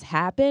 that just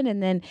happened,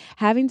 and then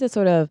having to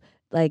sort of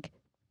like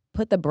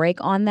put the brake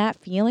on that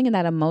feeling and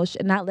that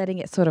emotion, not letting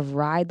it sort of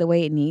ride the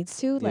way it needs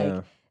to, like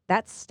Yeah.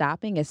 that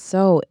stopping is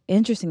so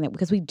interesting, that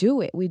because we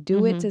do it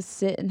Mhm. to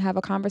sit and have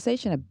a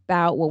conversation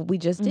about what we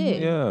just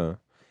did. Yeah.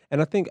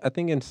 And I think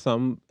in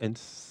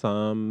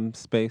some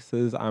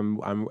spaces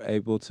I'm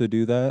able to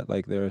do that.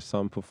 Like there are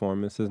some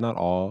performances, not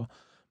all,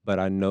 but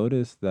I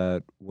noticed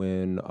that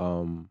when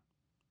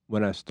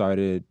I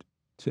started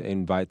to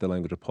invite the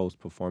language of post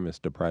performance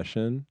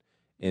depression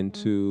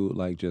into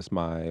like just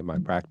my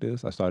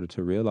practice, I started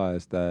to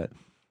realize that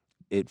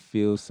it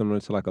feels similar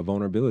to like a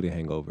vulnerability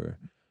hangover.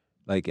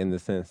 Like in the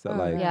sense that Oh,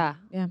 like right. Yeah.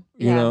 Yeah.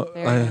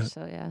 Very much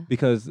so, yeah.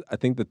 because I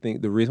think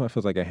the reason why it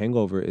feels like a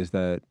hangover is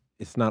that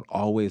it's not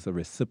always a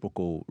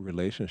reciprocal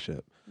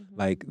relationship.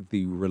 Like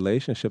the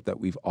relationship that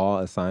we've all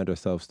assigned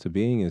ourselves to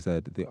being is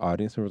that the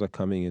audience members are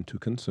coming in to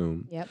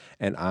consume, Yep.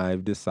 and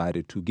I've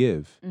decided to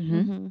give.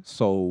 Mm-hmm.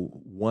 So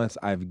once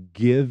I've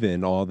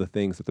given all the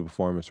things that the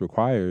performance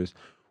requires,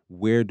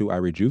 where do I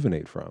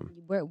rejuvenate from?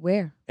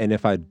 Where? And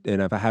if I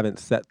haven't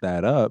set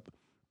that up,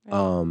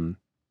 Right.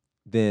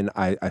 then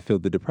I feel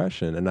the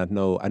depression. And I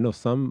know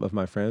some of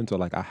my friends are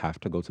like, I have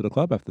to go to the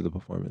club after the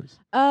performance.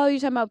 Oh, you're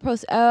talking about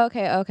post. Oh,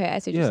 okay. I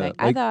see what you're Yeah, saying.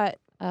 like- I thought.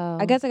 Oh.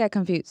 I guess I got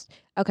confused.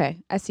 Okay,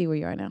 I see where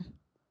you are now.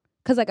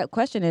 Because like a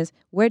question is,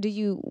 where do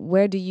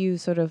you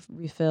sort of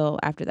refill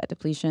after that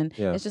depletion?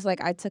 Yeah. It's just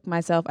like I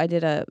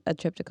did a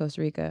trip to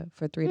Costa Rica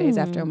for 3 days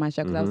after my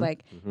show, because I was Mhm,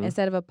 like, mhm.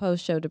 instead of a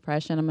post show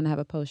depression, I'm gonna have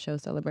a post show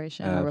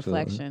celebration or Absolutely,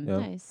 reflection. yeah.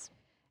 Nice.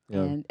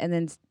 Yeah.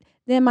 And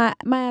then my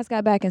ass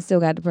got back and still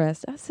got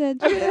depressed. I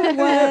said, you know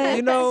what?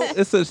 You know,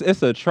 it's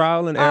a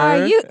trial and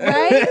error. Are you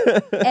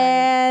right?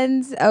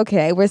 And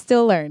okay, we're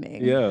still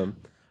learning. Yeah.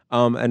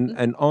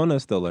 And on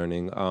us still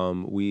learning,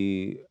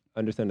 we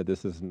understand that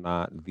this is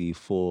not the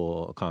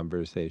full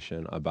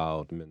conversation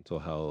about mental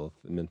health,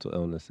 mental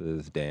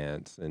illnesses,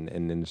 dance, and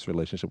in this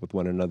relationship with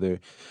one another.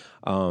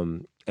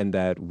 And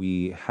that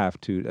we have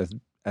to,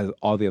 as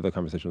all the other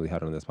conversations we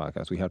had on this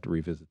podcast, we have to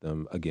revisit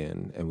them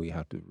again, and we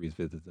have to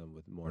revisit them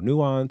with more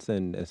nuance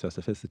and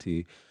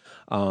specificity.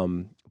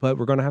 But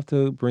we're going to have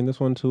to bring this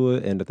one to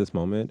an end at this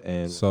moment.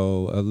 And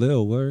so,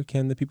 Lil, where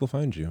can the people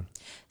find you?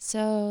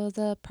 So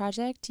the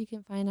project you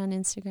can find on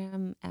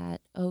Instagram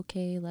at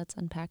OK Let's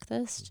Unpack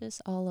This,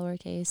 just all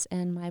lowercase,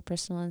 and my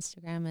personal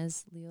Instagram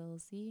is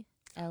Lealzie,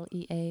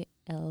 Lealzie.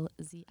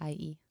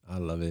 I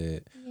love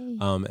it. Yay.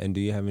 And do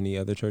you have any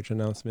other church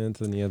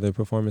announcements, any other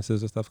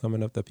performances or stuff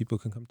coming up that people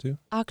can come to?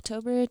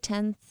 October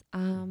 10th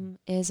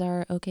is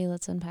our OK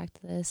Let's Unpack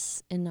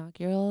This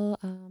inaugural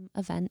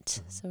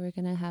event. So we're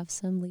going to have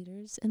some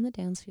leaders in the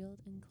dance field,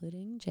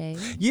 including Jay.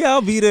 Yeah,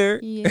 I'll be there.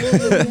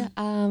 Yeah.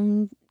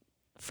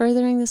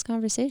 Furthering this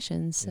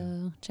conversation.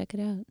 So check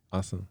it out.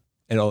 Awesome.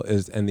 And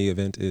the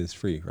event is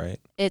free, right?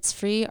 It's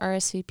free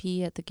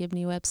RSVP at the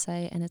Gibney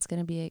website, and it's going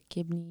to be at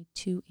Gibney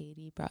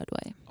 280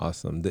 Broadway.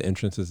 Awesome. The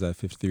entrance is at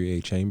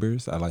 53A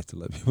Chambers. I like to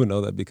let people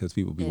know that because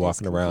people be It is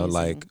walking around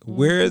like, confusing.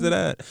 where is it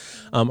at?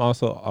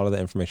 Also, all of the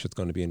information is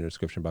going to be in the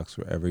description box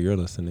wherever you're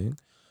listening.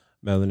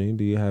 Melanie,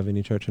 do you have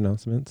any church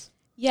announcements?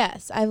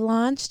 Yes, I've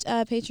launched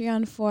a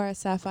Patreon for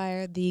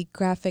Sapphire, the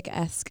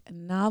graphic-esque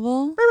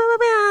novel.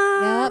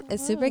 Yep,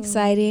 it's super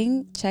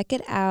exciting. Check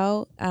it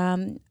out.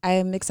 I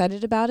am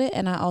excited about it,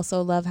 and I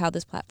also love how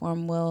this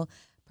platform will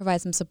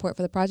provide some support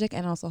for the project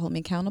and also hold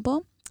me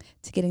accountable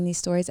to getting these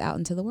stories out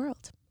into the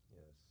world.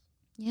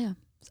 Yeah.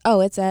 Oh,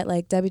 it's at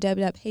like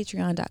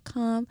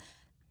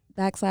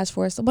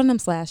www.patreon.com/Forrest. One of them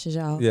slashes,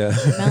 y'all. Yeah.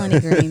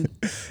 Melanie Green.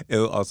 It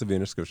will also be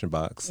in the description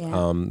box.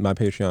 Yeah. My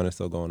Patreon is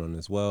still going on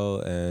as well.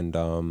 And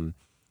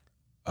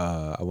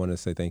I want to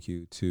say thank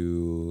you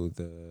to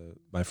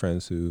my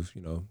friends who've,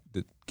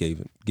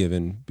 gave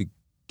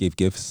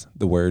gifts,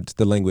 the words,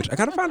 the language. I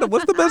gotta find out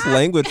what's the best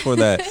language for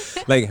that.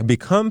 Like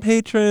become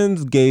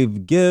patrons,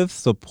 gave gifts,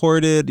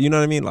 supported, you know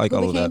what I mean? Like Who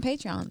all of became that.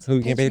 patrons? Who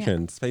became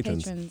patrons.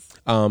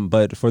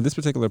 But for this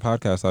particular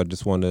podcast, I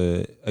just want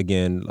to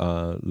again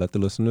let the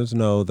listeners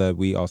know that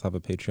we also have a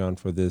Patreon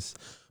for this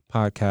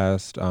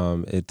podcast.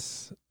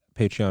 It's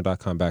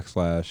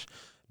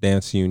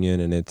patreon.com/Dance Union,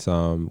 and it's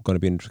going to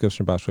be in the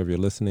description box wherever you're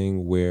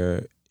listening,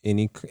 where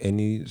any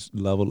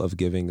level of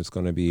giving is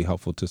going to be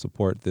helpful to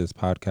support this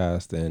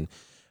podcast and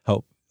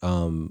help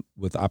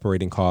with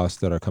operating costs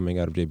that are coming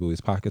out of Jay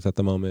Bowie's pockets at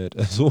the moment,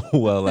 as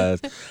well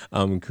as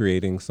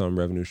creating some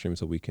revenue streams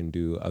so we can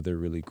do other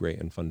really great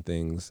and fun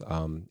things.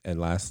 And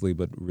lastly,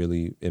 but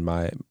really in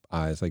my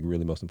eyes, like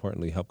really most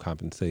importantly, help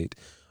compensate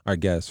our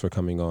guests for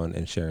coming on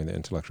and sharing their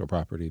intellectual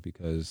property,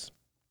 because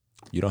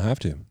you don't have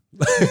to.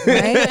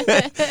 Right?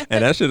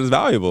 And that shit is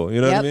valuable.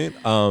 You know Yep. what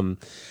I mean?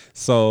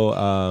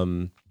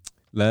 So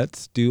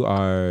let's do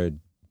our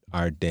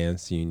our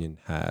dance union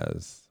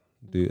has.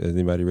 Is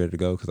anybody ready to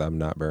go? Because I'm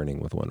not burning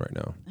with one right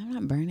now. I'm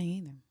not burning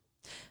either.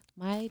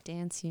 My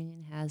dance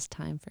union has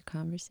time for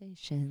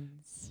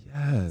conversations.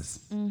 Yes.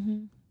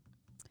 Mm-hmm.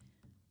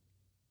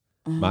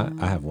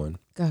 I have one.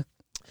 Go.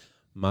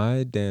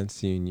 My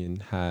dance union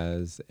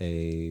has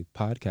a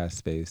podcast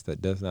space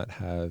that does not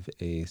have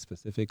a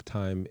specific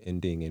time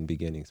ending and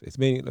beginning space.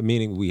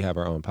 Meaning we have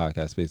our own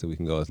podcast space that we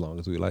can go as long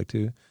as we like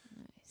to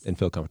and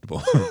feel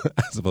comfortable,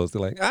 as opposed to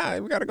like,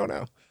 we gotta go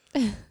now.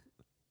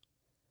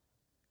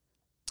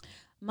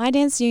 My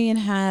dance union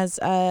has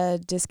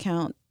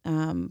discount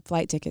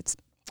flight tickets.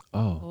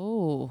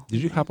 Oh.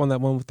 Did you hop on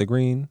that one with the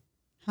green?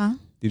 Huh?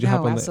 Did you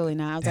hop No, on absolutely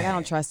not. I was like, I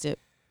don't trust it.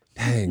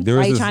 Dang, there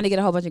Why was are you this- trying to get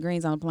a whole bunch of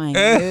greens on a plane?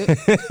 Dude?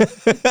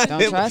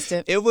 Don't trust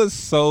it. It was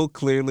so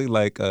clearly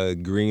like a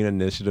green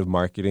initiative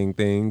marketing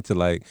thing to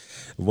like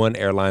one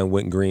airline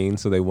went green.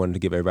 So they wanted to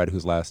give everybody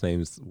whose last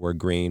names were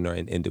green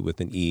and ended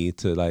with an E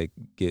to like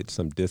get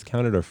some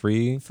discounted or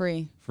free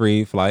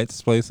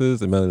flights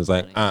places. And Melanie was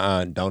like,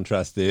 don't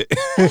trust it.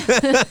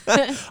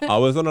 I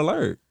was on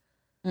alert.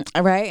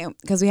 Right?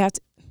 Because we have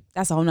to,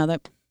 that's a whole nother.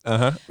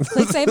 Uh-huh.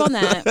 Click save on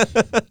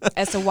that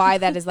as to why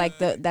that is like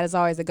that is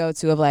always a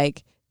go-to of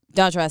like,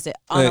 don't trust it,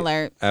 on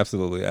alert.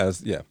 Absolutely.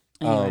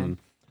 Anyway.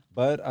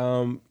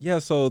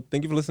 So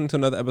thank you for listening to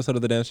another episode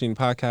of the Dance Union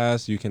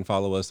Podcast. You can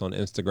follow us on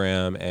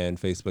Instagram and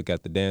Facebook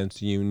at the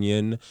Dance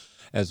Union,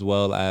 as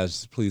well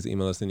as please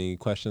email us any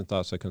questions,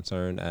 thoughts, or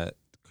concerns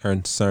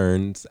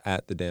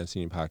at the Dance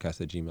Union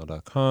Podcast at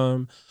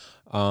gmail.com.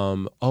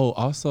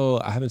 Also,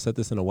 I haven't said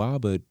this in a while,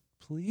 but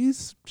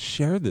please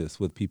share this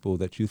with people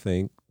that you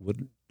think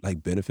would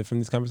like benefit from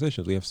these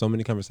conversations. We have so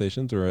many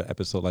conversations. We're at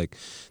episode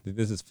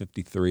this is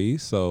 53.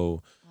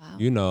 So,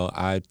 Wow.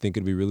 I think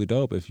it'd be really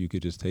dope if you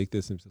could just take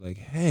this and be like,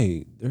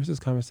 hey, there's this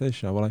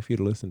conversation I would like for you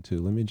to listen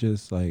to. Let me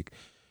just like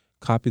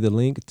copy the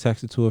link,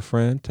 text it to a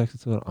friend, text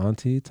it to an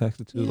auntie, text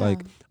it to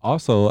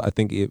also, I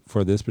think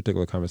for this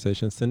particular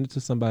conversation, send it to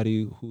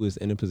somebody who is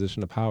in a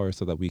position of power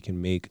so that we can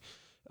make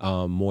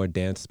more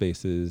dance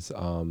spaces,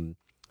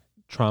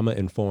 trauma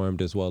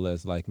informed as well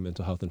as like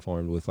mental health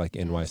informed with like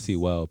NYC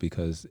Well,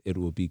 because it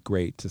will be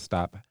great to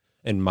stop,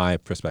 in my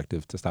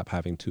perspective, to stop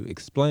having to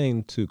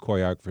explain to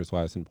choreographers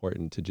why it's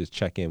important to just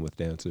check in with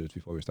dancers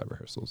before we start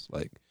rehearsals.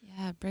 Like,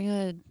 Yeah, bring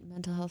a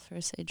mental health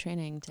first aid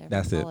training to every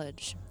That's it.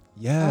 college.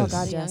 yes. Oh,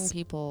 God, Young yes.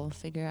 people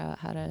figure out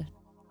how to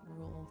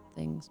rule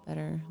things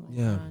better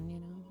later Yeah. on, I don't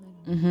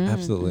know. Mm-hmm,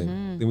 Absolutely.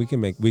 mm-hmm. And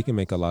we can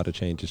make a lot of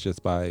changes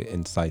just by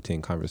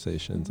inciting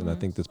conversations. And I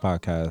think this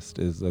podcast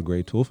is a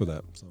great tool for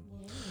that.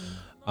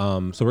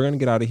 So we're gonna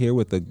get out of here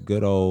with the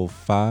good old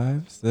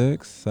 5,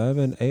 6,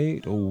 7,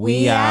 8.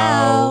 We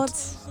out.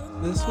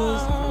 This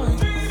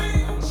was great.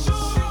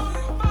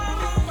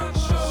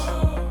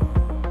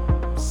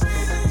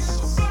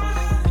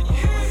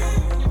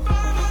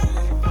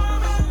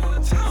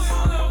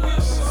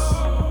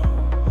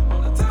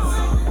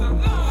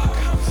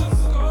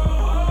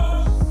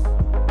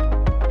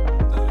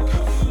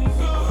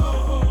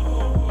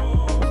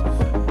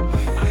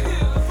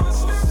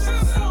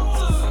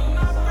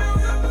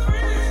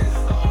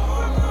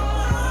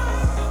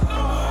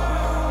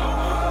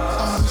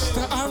 I wish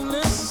that I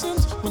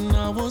listened when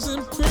I was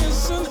in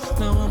prison.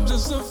 Now I'm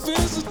just a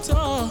visitor.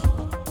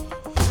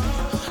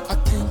 I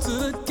came to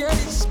the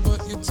gates,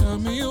 but you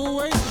turned me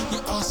away. You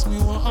asked me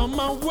what am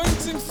I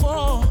waiting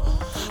for?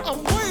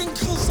 I'm waiting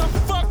cause I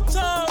fucked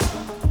up.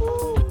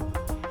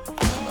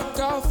 I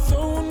got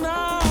thrown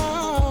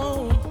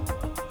out.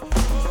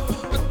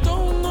 I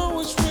don't know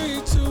which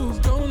way to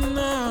go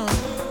now.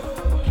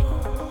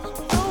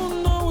 I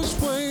don't know which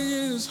way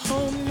is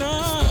home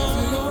now.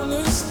 If you're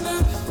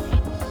listening,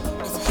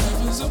 if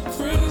heaven's a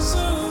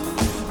prison,